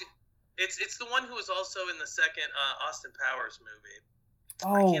not Christina. It's the one who was also in the second Austin Powers movie.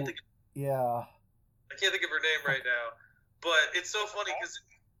 Oh, I can't think of her name right now. But it's so funny because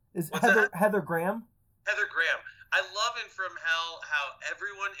Heather Graham? Heather Graham. I love in From Hell how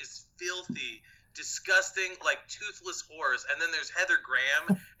everyone is filthy, disgusting, like toothless whores, and then there's Heather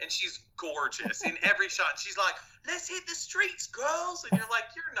Graham, and she's gorgeous in every shot. She's like, "Let's hit the streets, girls," and you're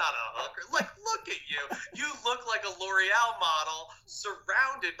like, "You're not a hooker. Like, look at you. You look like a L'Oreal model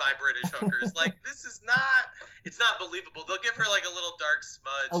surrounded by British hookers. Like, this is not. It's not believable." They'll give her like a little dark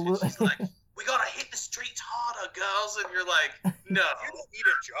smudge, and she's like, "We gotta hit the streets harder, girls," and you're like, "No, you don't need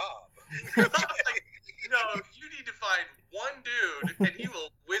a job." Like, no, you need to find one dude, and he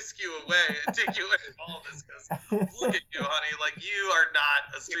will whisk you away and take you away from all this. Because look at you, honey, like you are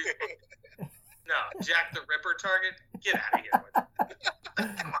not a street. No, Jack the Ripper target. Get out of here with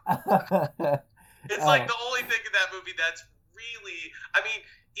it. It's like the only thing in that movie that's really. I mean,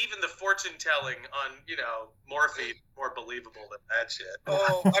 even the fortune telling on, morphine more believable than that shit.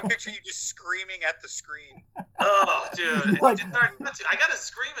 Oh, I picture you just screaming at the screen. Oh, dude. Like, I gotta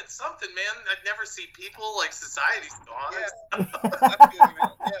scream at something, man. I'd never see people, like, society's gone. Yeah. I feel you,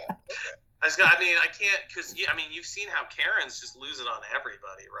 man. Yeah. Okay. I can't, because, you've seen how Karen's just losing on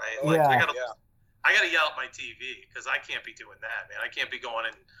everybody, right? Oh, Like, yeah. I gotta yell at my TV, because I can't be doing that, man. I can't be going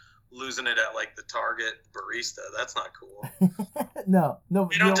and losing it at, like, the Target barista. That's not cool. No.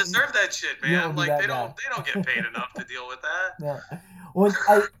 They don't deserve that shit, man. Like, they don't get paid enough to deal with that. No. Well,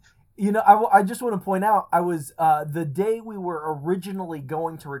 I just want to point out, I was the day we were originally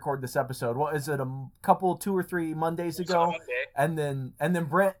going to record this episode. What is it? A couple, 2 or 3 Mondays ago, and then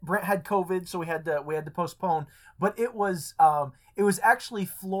Brent had COVID, so we had to postpone. But it was actually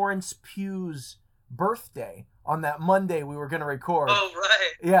Florence Pugh's birthday on that Monday we were going to record. Oh,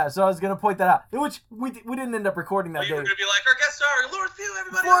 right. Yeah, so I was going to point that out. Which we didn't end up recording that day. You were going to be like, our guest star, Lawrence Pugh,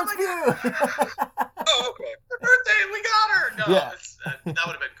 everybody. Florence Pugh. Oh, okay. Her birthday, we got her. No, Yeah. That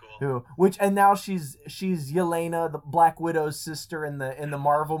would have been cool. And now she's Yelena, the Black Widow's sister in the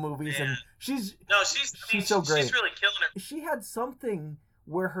Marvel movies, and she's so great. She's really killing it. She had something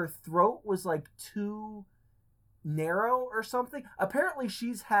where her throat was like too narrow or something. Apparently,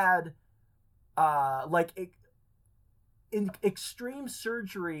 she's had extreme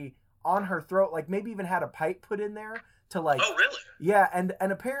surgery on her throat, like maybe even had a pipe put in there to like. Oh, really? Yeah, and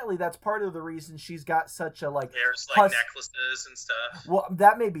apparently that's part of the reason she's got such a like. There's like necklaces and stuff. Well,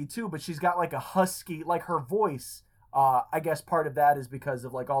 that may be too, but she's got like a husky, like her voice. I guess part of that is because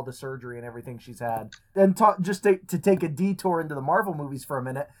of like all the surgery and everything she's had. And to take a detour into the Marvel movies for a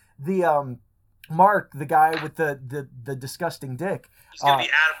minute, the Mark, the guy with the disgusting dick. He's gonna be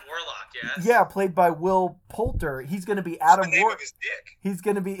Adam Warlock, yes. Yeah, played by Will Poulter. He's gonna be Adam Warlock. He's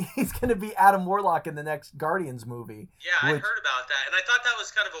gonna be Adam Warlock in the next Guardians movie. Yeah, I heard about that, and I thought that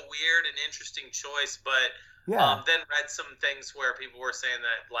was kind of a weird and interesting choice, but then read some things where people were saying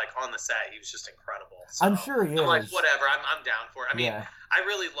that, like, on the set, he was just incredible. So, I'm sure he is. I'm like, whatever, I'm down for it. I mean, I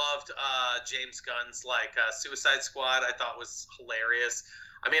really loved James Gunn's Suicide Squad. I thought was hilarious.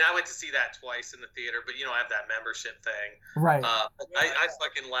 I mean, I went to see that twice in the theater, but I have that membership thing. Right. I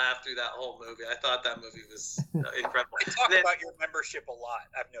fucking laughed through that whole movie. I thought that movie was incredible. You talk about your membership a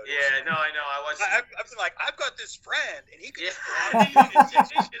lot, I've noticed. Yeah, no, I know. I've been like, I've got this friend, and he could just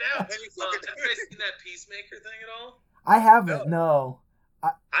shit out. Have you seen that Peacemaker thing at all? I haven't, no.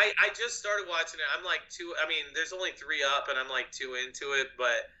 I just started watching it. I'm like there's only 3 up, and I'm like 2 into it,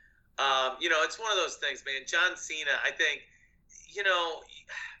 but, it's one of those things, man. John Cena, I think,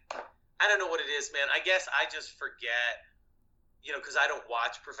 I don't know what it is, man. I guess I just forget, because I don't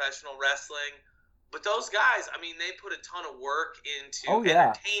watch professional wrestling. But those guys, I mean, they put a ton of work into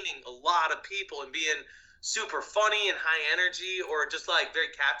entertaining a lot of people and being super funny and high energy or just, like,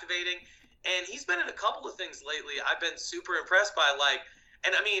 very captivating. And he's been in a couple of things lately I've been super impressed by, like,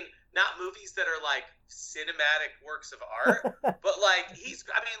 and I mean, not movies that are, like, cinematic works of art, but, like, he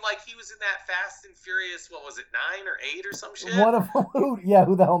was in that Fast and Furious, what was it, 9 or 8 or some shit? One of them, who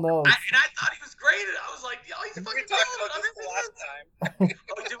the hell knows? And I thought he was great, and I was like, yo, he's fucking killing it. I'm into last time.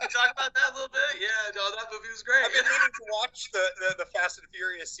 Did we talk about that a little bit? Yeah, no, that movie was great. I've been meaning to watch the Fast and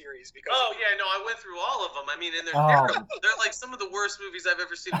Furious series because. Oh yeah, no, I went through all of them. I mean, and they're like some of the worst movies I've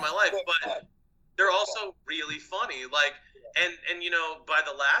ever seen in my life, but they're also really funny. Like, and by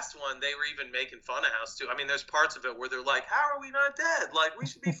the last one, they were even making fun of House 2. I mean, there's parts of it where they're like, how are we not dead? Like, we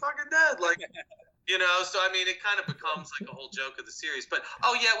should be fucking dead. Like, so I mean, it kind of becomes like a whole joke of the series. But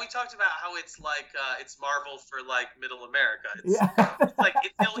we talked about how it's like it's Marvel for like Middle America. It's like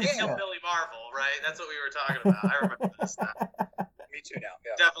it's hillbilly Marvel, right? That's what we were talking about. I remember this now. Me too now.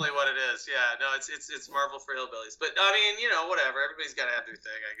 Yeah. Definitely what it is. Yeah, no, it's Marvel for hillbillies. But I mean, whatever. Everybody's got to have their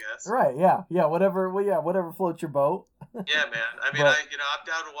thing, I guess. Right. Yeah. Yeah. Whatever. Well, yeah. Whatever floats your boat. Yeah, man. I mean, I'm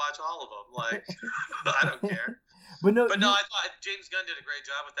down to watch all of them. Like, I don't care. But no, I thought James Gunn did a great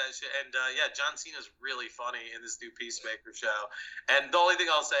job with that shit. And John Cena's really funny in this new Peacemaker show. And the only thing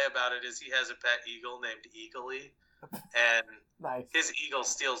I'll say about it is he has a pet eagle named Eagly. And nice. His eagle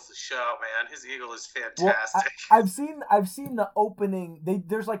steals the show, man. His eagle is fantastic. Well, I've seen the opening.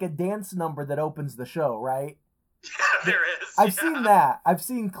 There's like a dance number that opens the show, right? Yeah, there is. I've seen that. I've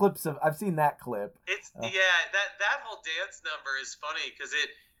seen that clip. It's that whole dance number is funny because it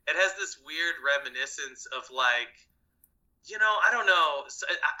has this weird reminiscence of like, I don't know.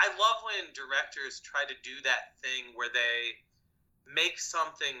 I love when directors try to do that thing where they make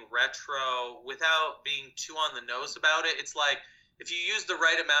something retro without being too on the nose about it. It's like if you use the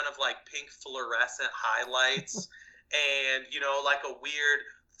right amount of like pink fluorescent highlights and like a weird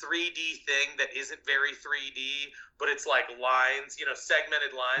 3D thing that isn't very 3D, but it's like lines,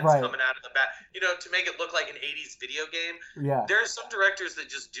 segmented lines Right. coming out of the back, to make it look like an 80s video game. Yeah. There's some directors that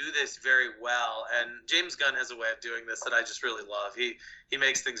just do this very well, and James Gunn has a way of doing this that I just really love. He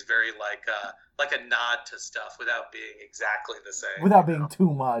makes things very like a nod to stuff without being exactly the same. Without being too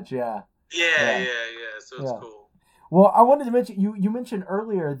much, yeah. Yeah. So it's cool. Well, I wanted to mention you mentioned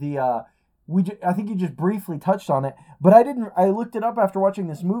earlier I think you just briefly touched on it, but I looked it up after watching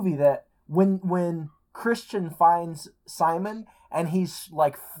this movie that when Christian finds Simon and he's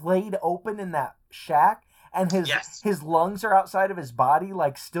like flayed open in that shack and his lungs are outside of his body,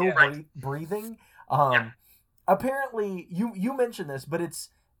 like still breathing. Apparently you mentioned this, but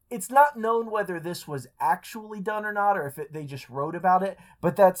it's not known whether this was actually done or not, or if they just wrote about it.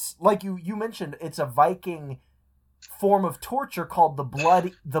 But that's like you mentioned, it's a Viking form of torture called the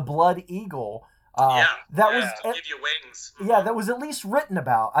blood eagle. Give you wings. Yeah, that was at least written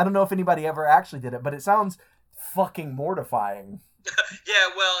about. I don't know if anybody ever actually did it, but it sounds fucking mortifying. Yeah,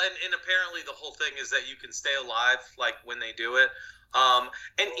 well, and apparently the whole thing is that you can stay alive like when they do it. And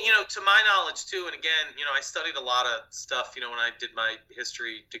to my knowledge too, and again, I studied a lot of stuff, when I did my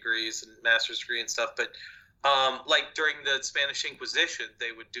history degrees and master's degree and stuff, but like during the Spanish Inquisition,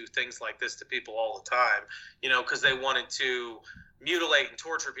 they would do things like this to people all the time, because they wanted to mutilate and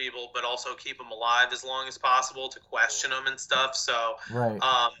torture people, but also keep them alive as long as possible to question them and stuff. So, right.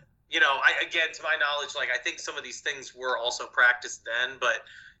 Again, to my knowledge, like I think some of these things were also practiced then, but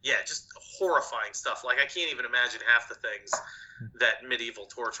yeah, just horrifying stuff. Like I can't even imagine half the things that medieval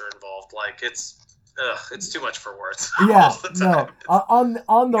torture involved. Like it's too much for words. Yeah, no.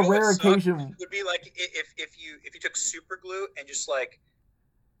 On the rare occasion, it would be like if you took super glue and just like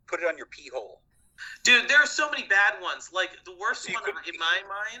put it on your pee hole. Dude, there are so many bad ones. Like the worst one in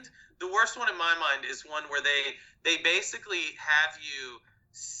my mind is one where they basically have you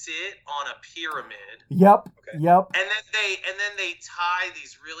sit on a pyramid. Yep. Okay. Yep. And then they tie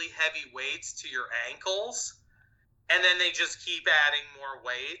these really heavy weights to your ankles. And then they just keep adding more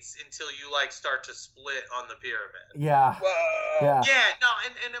weights until you like start to split on the pyramid. Yeah. Whoa. Yeah. Yeah, no,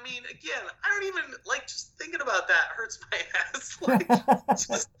 and I mean, again, I don't even like just thinking about that hurts my ass. Like,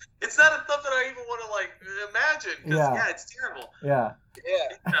 it's not a stuff that I even want to like imagine. Yeah, it's terrible. Yeah.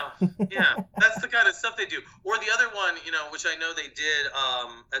 Yeah. That's the kind of stuff they do. Or the other one, which I know they did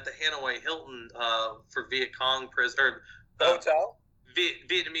at the Hanoi Hilton for Viet Cong prisoner, hotel,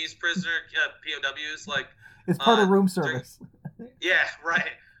 Vietnamese prisoner POWs, like. It's part of room service. Yeah, right.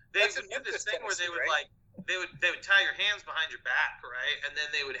 They That's would do this thing where Tennessee, they would right? they would tie your hands behind your back, right, and then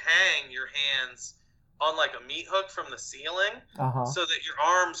they would hang your hands on like a meat hook from the ceiling, so that your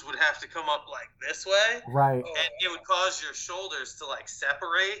arms would have to come up like this way, right, and it would cause your shoulders to like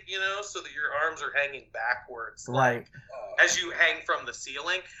separate, so that your arms are hanging backwards, right, like as you hang from the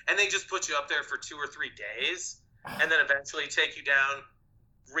ceiling, and they just put you up there for 2 or 3 days, and then eventually take you down.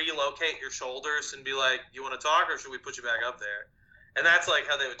 Relocate your shoulders and be like, you want to talk or should we put you back up there? And that's like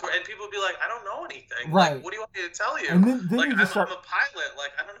how they would and people would be like, I don't know anything. Right. Like, what do you want me to tell you? And then like, you just I'm a pilot.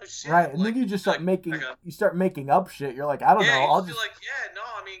 Like, I don't know shit. Right, and like, then you just start like, you start making up shit. You're like, I don't know. I'll be just like, yeah, no,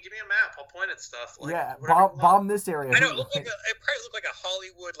 I mean, give me a map. I'll point at stuff. Like, bomb this area. I know. It probably looked like a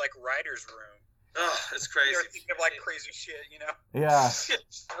Hollywood like writer's room. Oh, it's crazy. You're thinking of like crazy shit, Yeah.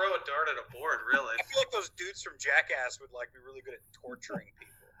 Just throw a dart at a board, really. I feel like those dudes from Jackass would like be really good at torturing people.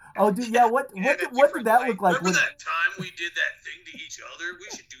 Oh, dude, yeah. What did that look like? Remember that time we did that thing to each other? We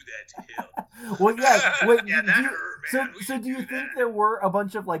should do that to him. Well, yeah. Wait, yeah, that hurt, man. So do you think there were a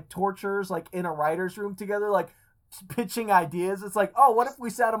bunch of like torturers like in a writer's room together, like pitching ideas? It's like, oh, what if we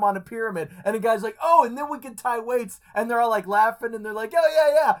sat him on a pyramid? And the guy's like, oh, and then we could tie weights, and they're all like laughing, and they're like,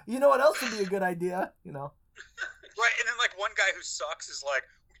 oh yeah. You know what else would be a good idea? Right, and then like one guy who sucks is like,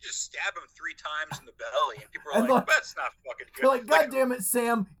 we just stab him 3 times in the belly, and people are And like, that's not fucking good. They're like, God damn it,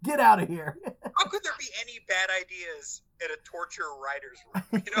 Sam, get out of here. How could there be any bad ideas at a torture writer's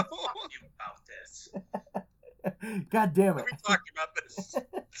room? You about this. God damn it. We talked about this.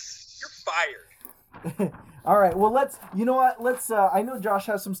 You're fired. All right, well, let's I know Josh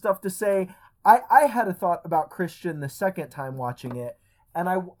has some stuff to say. I had a thought about Christian the second time watching it, and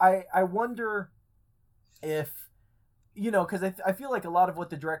I wonder if, because I feel like a lot of what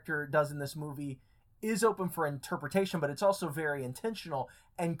the director does in this movie is open for interpretation, but it's also very intentional,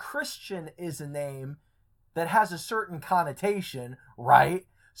 and Christian is a name that has a certain connotation, right?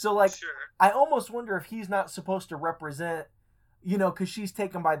 So, like, sure. I almost wonder if he's not supposed to represent, because she's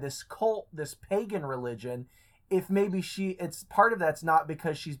taken by this cult, this pagan religion, if maybe it's part of that's not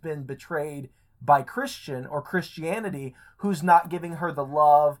because she's been betrayed by Christian or Christianity, who's not giving her the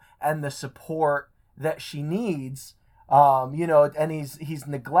love and the support that she needs. you know, and he's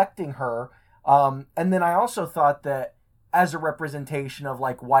neglecting her. And then I also thought that as a representation of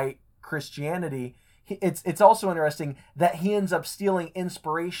like white Christianity, it's also interesting that he ends up stealing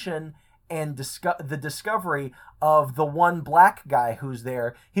inspiration and the discovery of the one black guy who's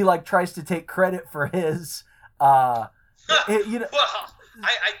there. He like tries to take credit for his, you know. Well,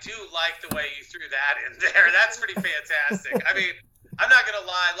 I do like the way you threw that in there. That's pretty fantastic. I mean, I'm not gonna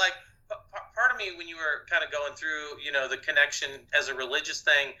lie. Like, part of me, when you were kind of going through, you know, the connection as a religious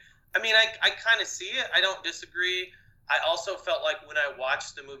thing, I mean, I kind of see it. I don't disagree. I also felt like when I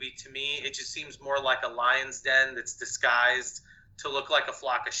watched the movie, to me, it just seems more like a lion's den that's disguised to look like a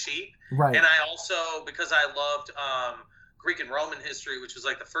flock of sheep. Right. And I also, because I loved Greek and Roman history, which was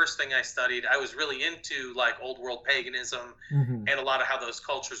like the first thing I studied, I was really into like old world paganism and a lot of how those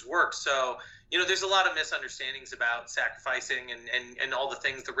cultures work. So, you know, there's a lot of misunderstandings about sacrificing and all the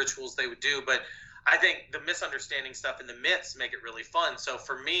things, the rituals they would do. But I think the misunderstanding stuff and the myths make it really fun. So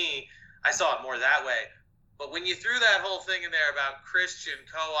for me, I saw it more that way. But when you threw that whole thing in there about Christian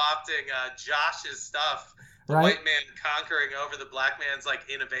co-opting Josh's stuff, the right. white man conquering over the black man's like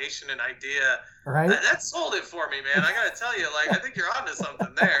innovation and idea, right? That sold it for me, man. I gotta tell you, like, I think you're onto something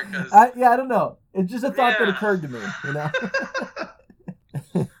there. Cause I don't know. It's just a thought that occurred to me, you know.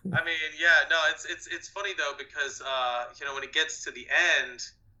 I mean, yeah, no, it's funny though because you know, when it gets to the end,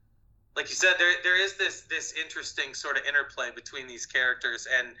 like you said, there is this interesting sort of interplay between these characters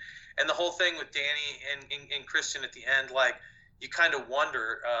and the whole thing with Danny and Christian at the end, like you kind of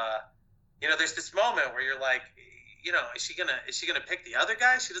wonder, you know, there's this moment where you're like, you know, is she gonna pick the other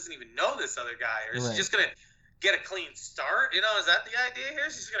guy? She doesn't even know this other guy, or is she just gonna get a clean start? You know, is that the idea here?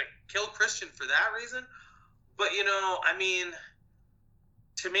 She's gonna kill Christian for that reason? But you know, I mean,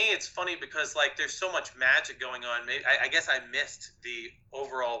 to me, it's funny because like there's so much magic going on. Maybe I guess I missed the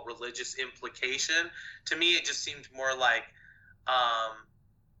overall religious implication. To me, it just seemed more like,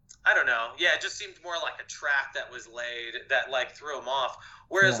 I don't know. Yeah, it just seemed more like a trap that was laid that like threw him off.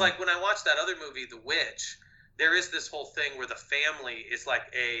 Whereas like when I watched that other movie, The Witch, there is this whole thing where the family is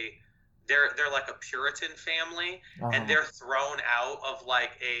like they're like a Puritan family, and they're thrown out of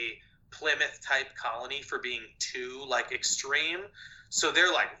like a Plymouth type colony for being too like extreme. So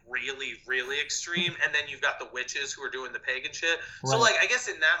they're like really, really extreme, and then you've got the witches who are doing the pagan shit. Right. So like I guess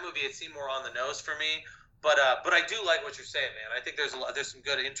in that movie it seemed more on the nose for me. But I do like what you're saying, man. I think there's some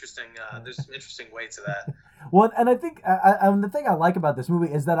good, interesting, there's some interesting weight to that. Well, and I think the thing I like about this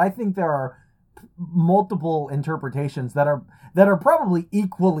movie is that I think there are multiple interpretations that are probably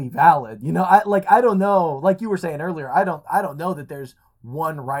equally valid. You know, I don't know, like you were saying earlier, I don't know that there's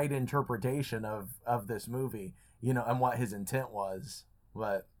one right interpretation of this movie, you know, and what his intent was.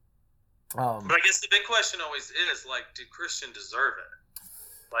 But I guess the big question always is like, did Christian deserve it?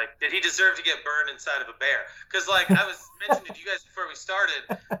 Like, did he deserve to get burned inside of a bear? Because, like, I was mentioning to you guys before we started,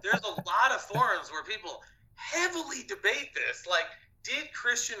 there's a lot of forums where people heavily debate this. Like, did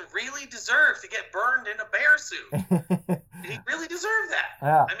Christian really deserve to get burned in a bear suit? Did he really deserve that?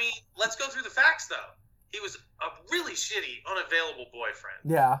 Yeah. I mean, let's go through the facts, though. He was a really shitty, unavailable boyfriend.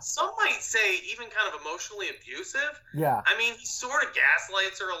 Yeah. Some might say even kind of emotionally abusive. Yeah. I mean, he sort of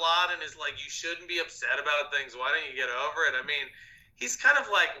gaslights her a lot and is like, you shouldn't be upset about things. Why don't you get over it? I mean, he's kind of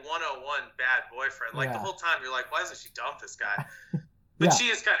like 101 bad boyfriend. Like the whole time you're like, why doesn't she dump this guy? But she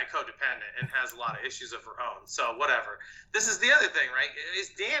is kind of codependent and has a lot of issues of her own. So whatever. This is the other thing, right? Is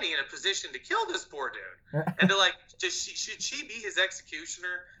Danny in a position to kill this poor dude? And to like, should she be his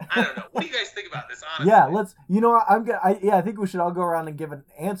executioner? I don't know. What do you guys think about this? Honestly. Yeah, let's. You know, I think we should all go around and give an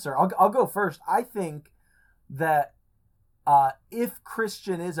answer. I'll go first. I think that if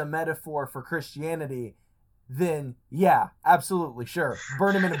Christian is a metaphor for Christianity, then yeah, absolutely, sure,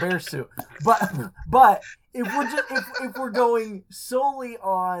 burn him in a bear suit. But if we're going solely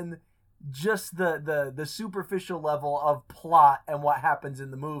on just the superficial level of plot and what happens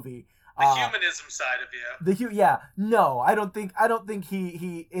in the movie, the humanism side of you, no, I don't think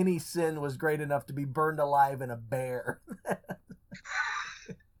he any sin was great enough to be burned alive in a bear. Brett,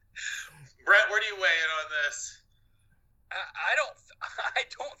 where do you weigh in on this? I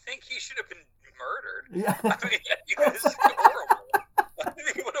don't think he should have been murdered. Yeah. I mean, this is horrible. I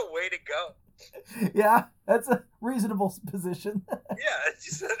think what a way to go. Yeah, that's a reasonable position. Yeah, I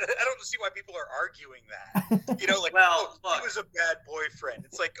don't see why people are arguing that. You know, like, he was a bad boyfriend.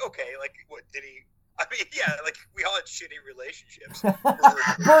 It's like, okay, like, what did he? I mean, yeah, like we all had shitty relationships.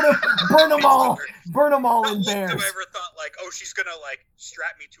 burn them all. Burn them all in bears. I've ever thought like, oh, she's gonna like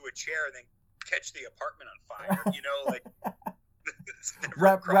strap me to a chair and then catch the apartment on fire. You know, like.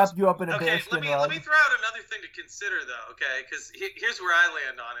 Wrap you up in a bearskin rug. Let me throw out another thing to consider, though, okay? Because here's where I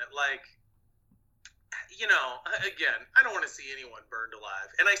land on it. Like, again, I don't want to see anyone burned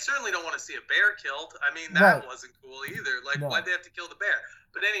alive, and I certainly don't want to see a bear killed. I mean, that wasn't cool either. Like, why'd they have to kill the bear?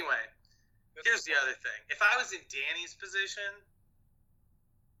 But anyway, here's the other thing. If I was in Danny's position,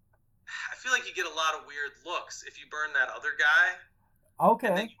 I feel like you get a lot of weird looks if you burn that other guy. Okay.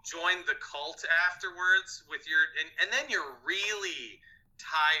 And then you join the cult afterwards with and then you're really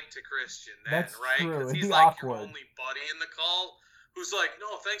tied to Christian then, That's right? true. Because he's like your only buddy in the cult who's like,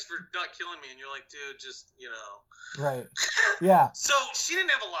 no, thanks for not killing me. And you're like, dude, just, Right. Yeah. So she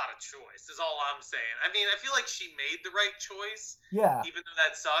didn't have a lot of choice, is all I'm saying. I mean, I feel like she made the right choice. Yeah. Even though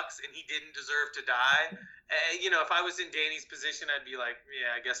that sucks and he didn't deserve to die. If I was in Danny's position, I'd be like,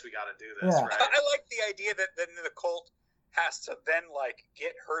 yeah, I guess we got to do this, right? I like the idea that then the cult has to then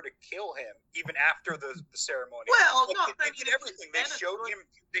get her to kill him even after the ceremony. Well, they did everything. They showed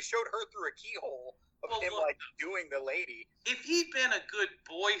her through a keyhole of him doing the lady. If he'd been a good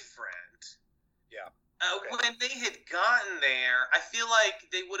boyfriend, yeah. When they had gotten there, I feel like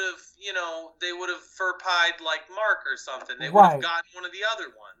they would have, fur-pied like Mark or something. They would have gotten one of the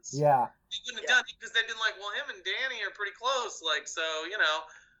other ones. Yeah. They wouldn't have done it because they'd been like, well, him and Danny are pretty close,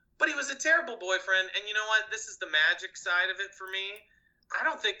 But he was a terrible boyfriend, and you know what? This is the magic side of it for me. I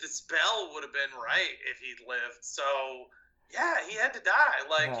don't think the spell would have been right if he'd lived. So, yeah, he had to die.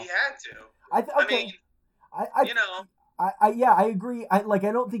 He had to. I agree. I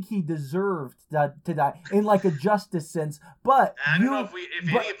don't think he deserved to die in a justice sense. But I don't know if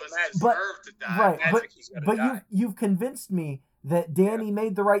any of us deserve to die. Right, but you've convinced me that Danny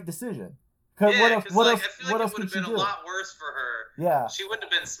made the right decision. What else? What else? It would have been a lot worse for her. Yeah, she wouldn't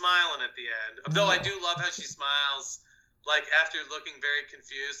have been smiling at the end. Though I do love how she smiles, after looking very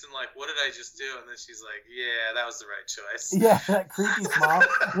confused and what did I just do? And then she's like, yeah, that was the right choice. Yeah, that creepy smile.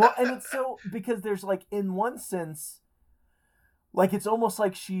 Well, and it's so because there's in one sense. It's almost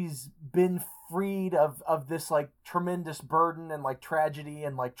like she's been freed of this tremendous burden and tragedy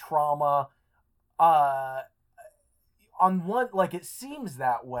and trauma. On one, it seems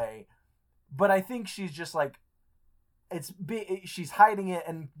that way, but I think she's just she's hiding it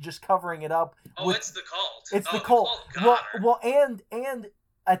and just covering it up. It's the cult. It's the cult. Well, and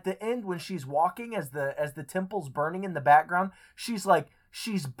at the end when she's walking as the temple's burning in the background, she's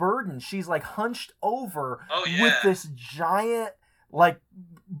burdened. She's hunched over with this giant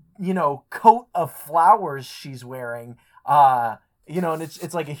coat of flowers she's wearing, and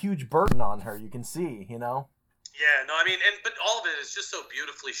it's a huge burden on her. You can see, Yeah, no, I mean, but all of it is just so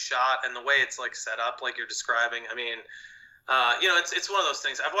beautifully shot, and the way it's set up, like you're describing. I mean, it's one of those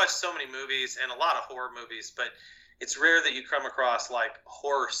things. I've watched so many movies and a lot of horror movies, but it's rare that you come across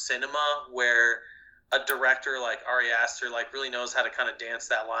horror cinema where a director like Ari Aster really knows how to kind of dance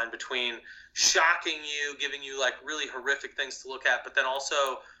that line between shocking you, giving you really horrific things to look at, but then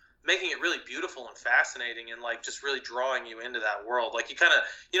also making it really beautiful and fascinating and just really drawing you into that world. You kind of,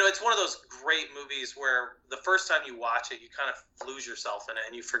 it's one of those great movies where the first time you watch it, you kind of lose yourself in it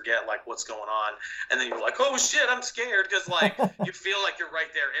and you forget what's going on. And then you're like, oh shit, I'm scared. Cause you feel like you're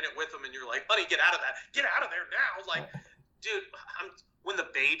right there in it with them and you're like, honey, get out of that. Get out of there now. Dude, when the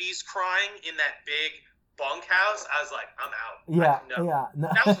baby's crying in that big bunkhouse, I was like, I'm out. Yeah. No.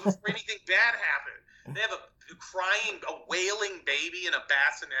 That was before anything bad happened. They have a wailing baby in a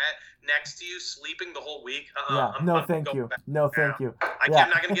bassinet next to you, sleeping the whole week. Thank you. I'm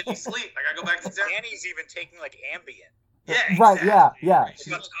not gonna get any sleep. I gotta go back to town. Annie's even taking Ambien. Yeah, exactly. Right. Yeah.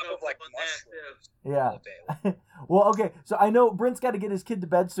 She's on top of mushrooms. Yeah. Well, okay. So I know Brent's got to get his kid to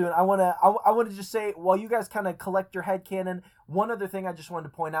bed soon. I want to just say, while you guys kind of collect your headcanon, one other thing I just wanted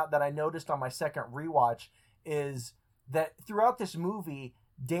to point out that I noticed on my second rewatch is that throughout this movie,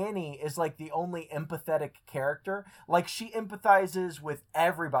 Danny is the only empathetic character. She empathizes with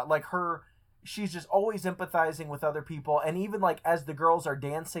everybody. She's just always empathizing with other people. And even as the girls are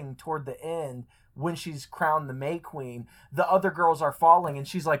dancing toward the end, when she's crowned the May Queen, the other girls are falling and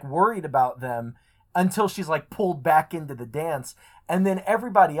she's worried about them until she's pulled back into the dance. And then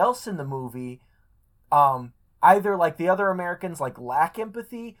everybody else in the movie, either the other Americans lack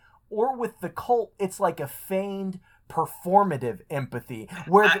empathy, or with the cult, it's a feigned performative empathy.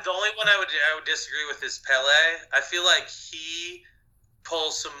 Where the only one I would disagree with is Pele. I feel like he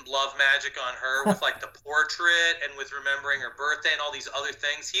pulls some love magic on her with the portrait and with remembering her birthday and all these other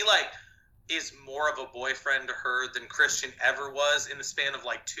things. He is more of a boyfriend to her than Christian ever was in the span of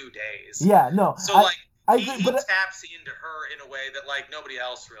 2 days. Yeah, no. So he taps into her in a way that nobody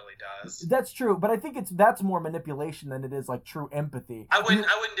else really does. That's true, but I think that's more manipulation than it is true empathy. I wouldn't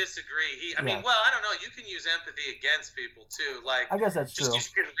disagree. I mean, well, I don't know. You can use empathy against people too. I guess that's true.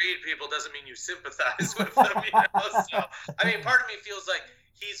 Just you can read people doesn't mean you sympathize with them. So I mean, part of me feels like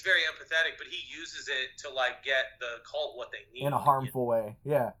he's very empathetic, but he uses it to like get the cult what they need in a harmful way.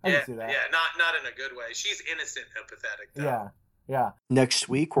 Yeah, I can see that. Yeah, not in a good way. She's innocent empathetic though. Yeah. Yeah. Next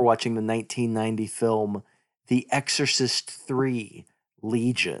week, we're watching the 1990 film The Exorcist 3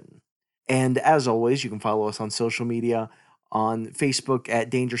 Legion. And as always, you can follow us on social media, on Facebook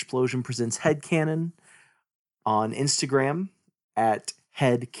at Dangersplosion Presents Headcanon, on Instagram at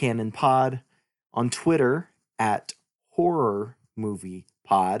HeadcanonPod, on Twitter at Horror Movie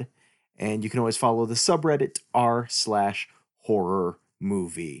Pod, and you can always follow the subreddit r/Horror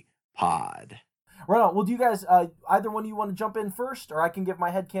Movie Pod. Right on. Well, do you guys, either one of you want to jump in first, or I can give my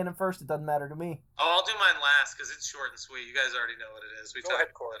headcanon first? It doesn't matter to me. Oh, I'll do mine last because it's short and sweet. You guys already know what it is. We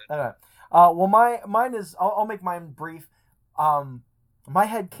talked about it. Okay. Well, mine is, I'll make mine brief. My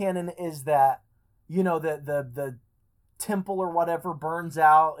headcanon is that, you know, the temple or whatever burns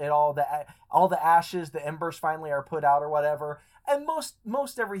out, and all the ashes, the embers finally are put out or whatever, and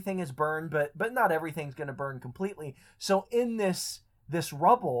most everything is burned, but not everything's going to burn completely. So in this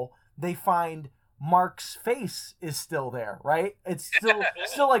rubble, they find Mark's face is still there, right? It's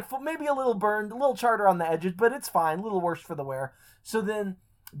still like maybe a little burned, a little charred on the edges, but it's fine, a little worse for the wear. So then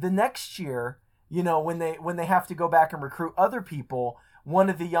the next year, you know, when they have to go back and recruit other people, one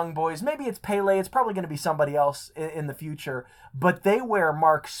of the young boys, maybe it's Pele, it's probably going to be somebody else in the future, but they wear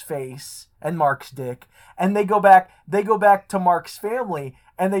Mark's face and Mark's dick, and they go back to Mark's family,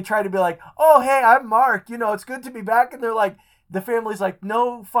 and they try to be like, oh, hey, I'm Mark, you know, it's good to be back, and they're like, the family's like,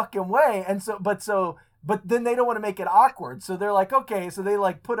 no fucking way. And but then they don't want to make it awkward. So they're like, okay. So they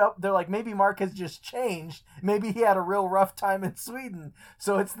like they're like, maybe Mark has just changed. Maybe he had a real rough time in Sweden.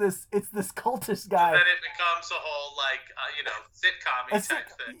 So it's this cultist guy. And then it becomes a whole like, sitcom-y type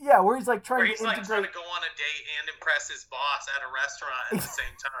thing. Yeah, where he's like trying to trying to go on a date and impress his boss at a restaurant at the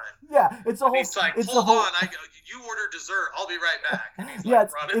same time. Yeah, it's a whole. He's like, hold on, you order dessert, I'll be right back. And he's yeah,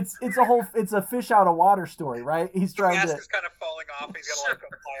 like, it's a fish out of water story, right? He's trying the to. mask is kind of falling off. He's got to like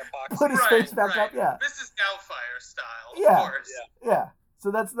apply epoxy. Put his face back up. Yeah. Mrs. Doubtfire style, Yeah. of course. Yeah. So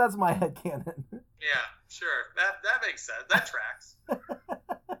that's my headcanon. Yeah, sure. That makes sense. That tracks.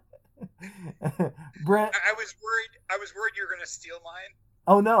 Brent, I was worried you were going to steal mine.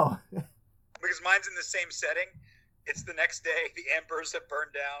 Oh no. Because mine's in the same setting. It's the next day. The embers have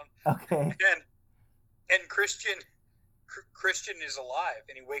burned down. Okay. And Christian is alive,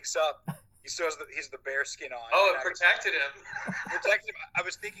 and he wakes up. He still has the bear skin on. Oh, it protected him. I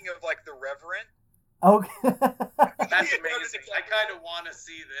was thinking of like the Reverend. Okay. That's amazing. I kind of want to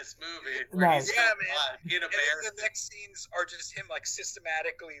see this movie where Nice. he's in a bear. And the next scenes are just him like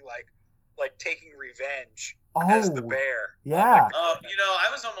systematically like taking revenge Oh, as the bear. Yeah. I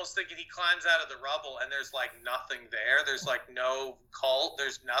was almost thinking he climbs out of the rubble and there's like nothing there. There's like no cult.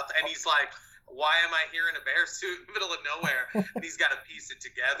 There's nothing. And he's like, why am I here in a bear suit in the middle of nowhere? And he's got to piece it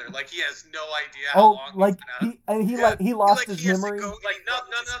together. Like he has no idea how long like he's been out. he lost his memory. Like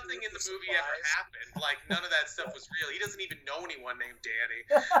nothing in the movie ever happened. Like none of that stuff was real. He doesn't even know anyone named Danny.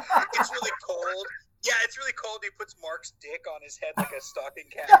 It's really cold. Yeah, it's really cold. He puts Mark's dick on his head like a stocking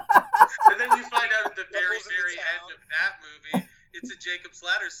cap. And then you find out at the very end of that movie, it's a Jacob's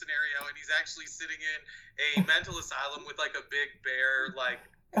Ladder scenario, and he's actually sitting in a mental asylum with like a big bear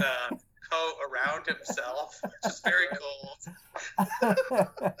coat around himself, which is very cold. So,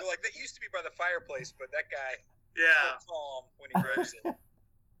 like that used to be by the fireplace, but that guy was calm when he grows it.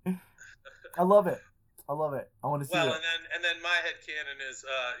 I love it. I want to see it. And then my headcanon is,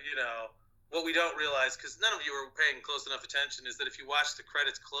 what we don't realize, because none of you are paying close enough attention, is that if you watch the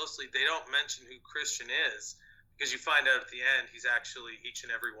credits closely, they don't mention who Christian is, because you find out at the end he's actually each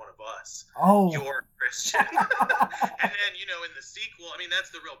and every one of us. Oh. You're Christian. And then, in the sequel,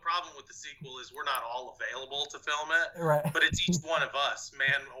 that's the real problem with the sequel is we're not all available to film it. Right. But it's each one of us,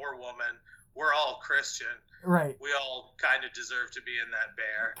 man or woman. We're all Christian. Right. We all kind of deserve to be in that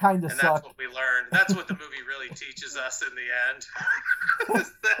bear. Kind of and suck. that's what we learned. That's what the movie really teaches us in the end.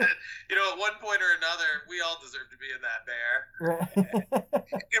 Is that, at one point or another, we all deserve to be in that bear. Right.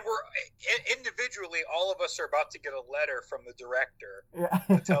 And we're individually, all of us are about to get a letter from the director Yeah.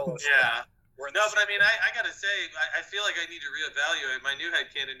 to tell us. Yeah. No, but I gotta say, I feel like I need to reevaluate. My new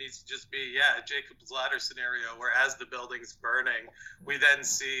headcanon needs to just be, a Jacob's Ladder scenario where as the building's burning, we then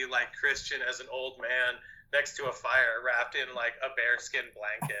see like Christian as an old man next to a fire wrapped in like a bearskin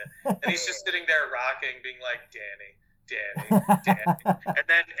blanket. And he's just sitting there rocking, being like, Danny.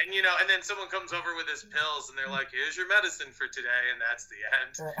 And then someone comes over with his pills and they're like, here's your medicine for today, and that's the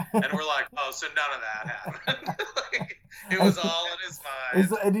end. And we're like, oh, so none of that happened. It was all in his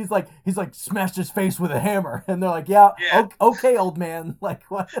mind. And he's like smashed his face with a hammer, and they're like, okay, old man. Like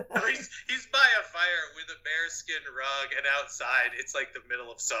what? He's by a fire with a bearskin rug, and outside it's like the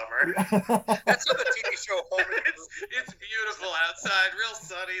middle of summer. That's on the TV show Home It's beautiful outside, real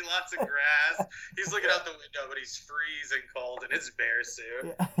sunny, lots of grass. He's looking out the window, but he's freezing cold in his bear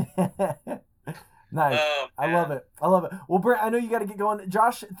suit. Nice. I love it. Well, Brent, I know you got to get going.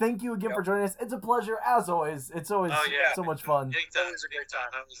 Josh, thank you again for joining us. It's a pleasure, as always. It's always so much fun. Anytime. It's a great time.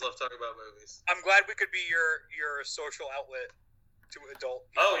 I always love talking about movies. I'm glad we could be your social outlet to adult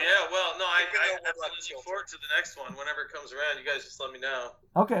people. Oh, yeah. Well, no, I look forward to the next one. Whenever it comes around, you guys just let me know.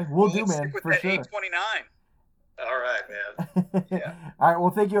 Okay, we'll do, man, for sure. 829. All right, man. Yeah. All right, well,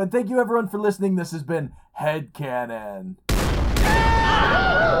 thank you. And thank you, everyone, for listening. This has been Headcanon.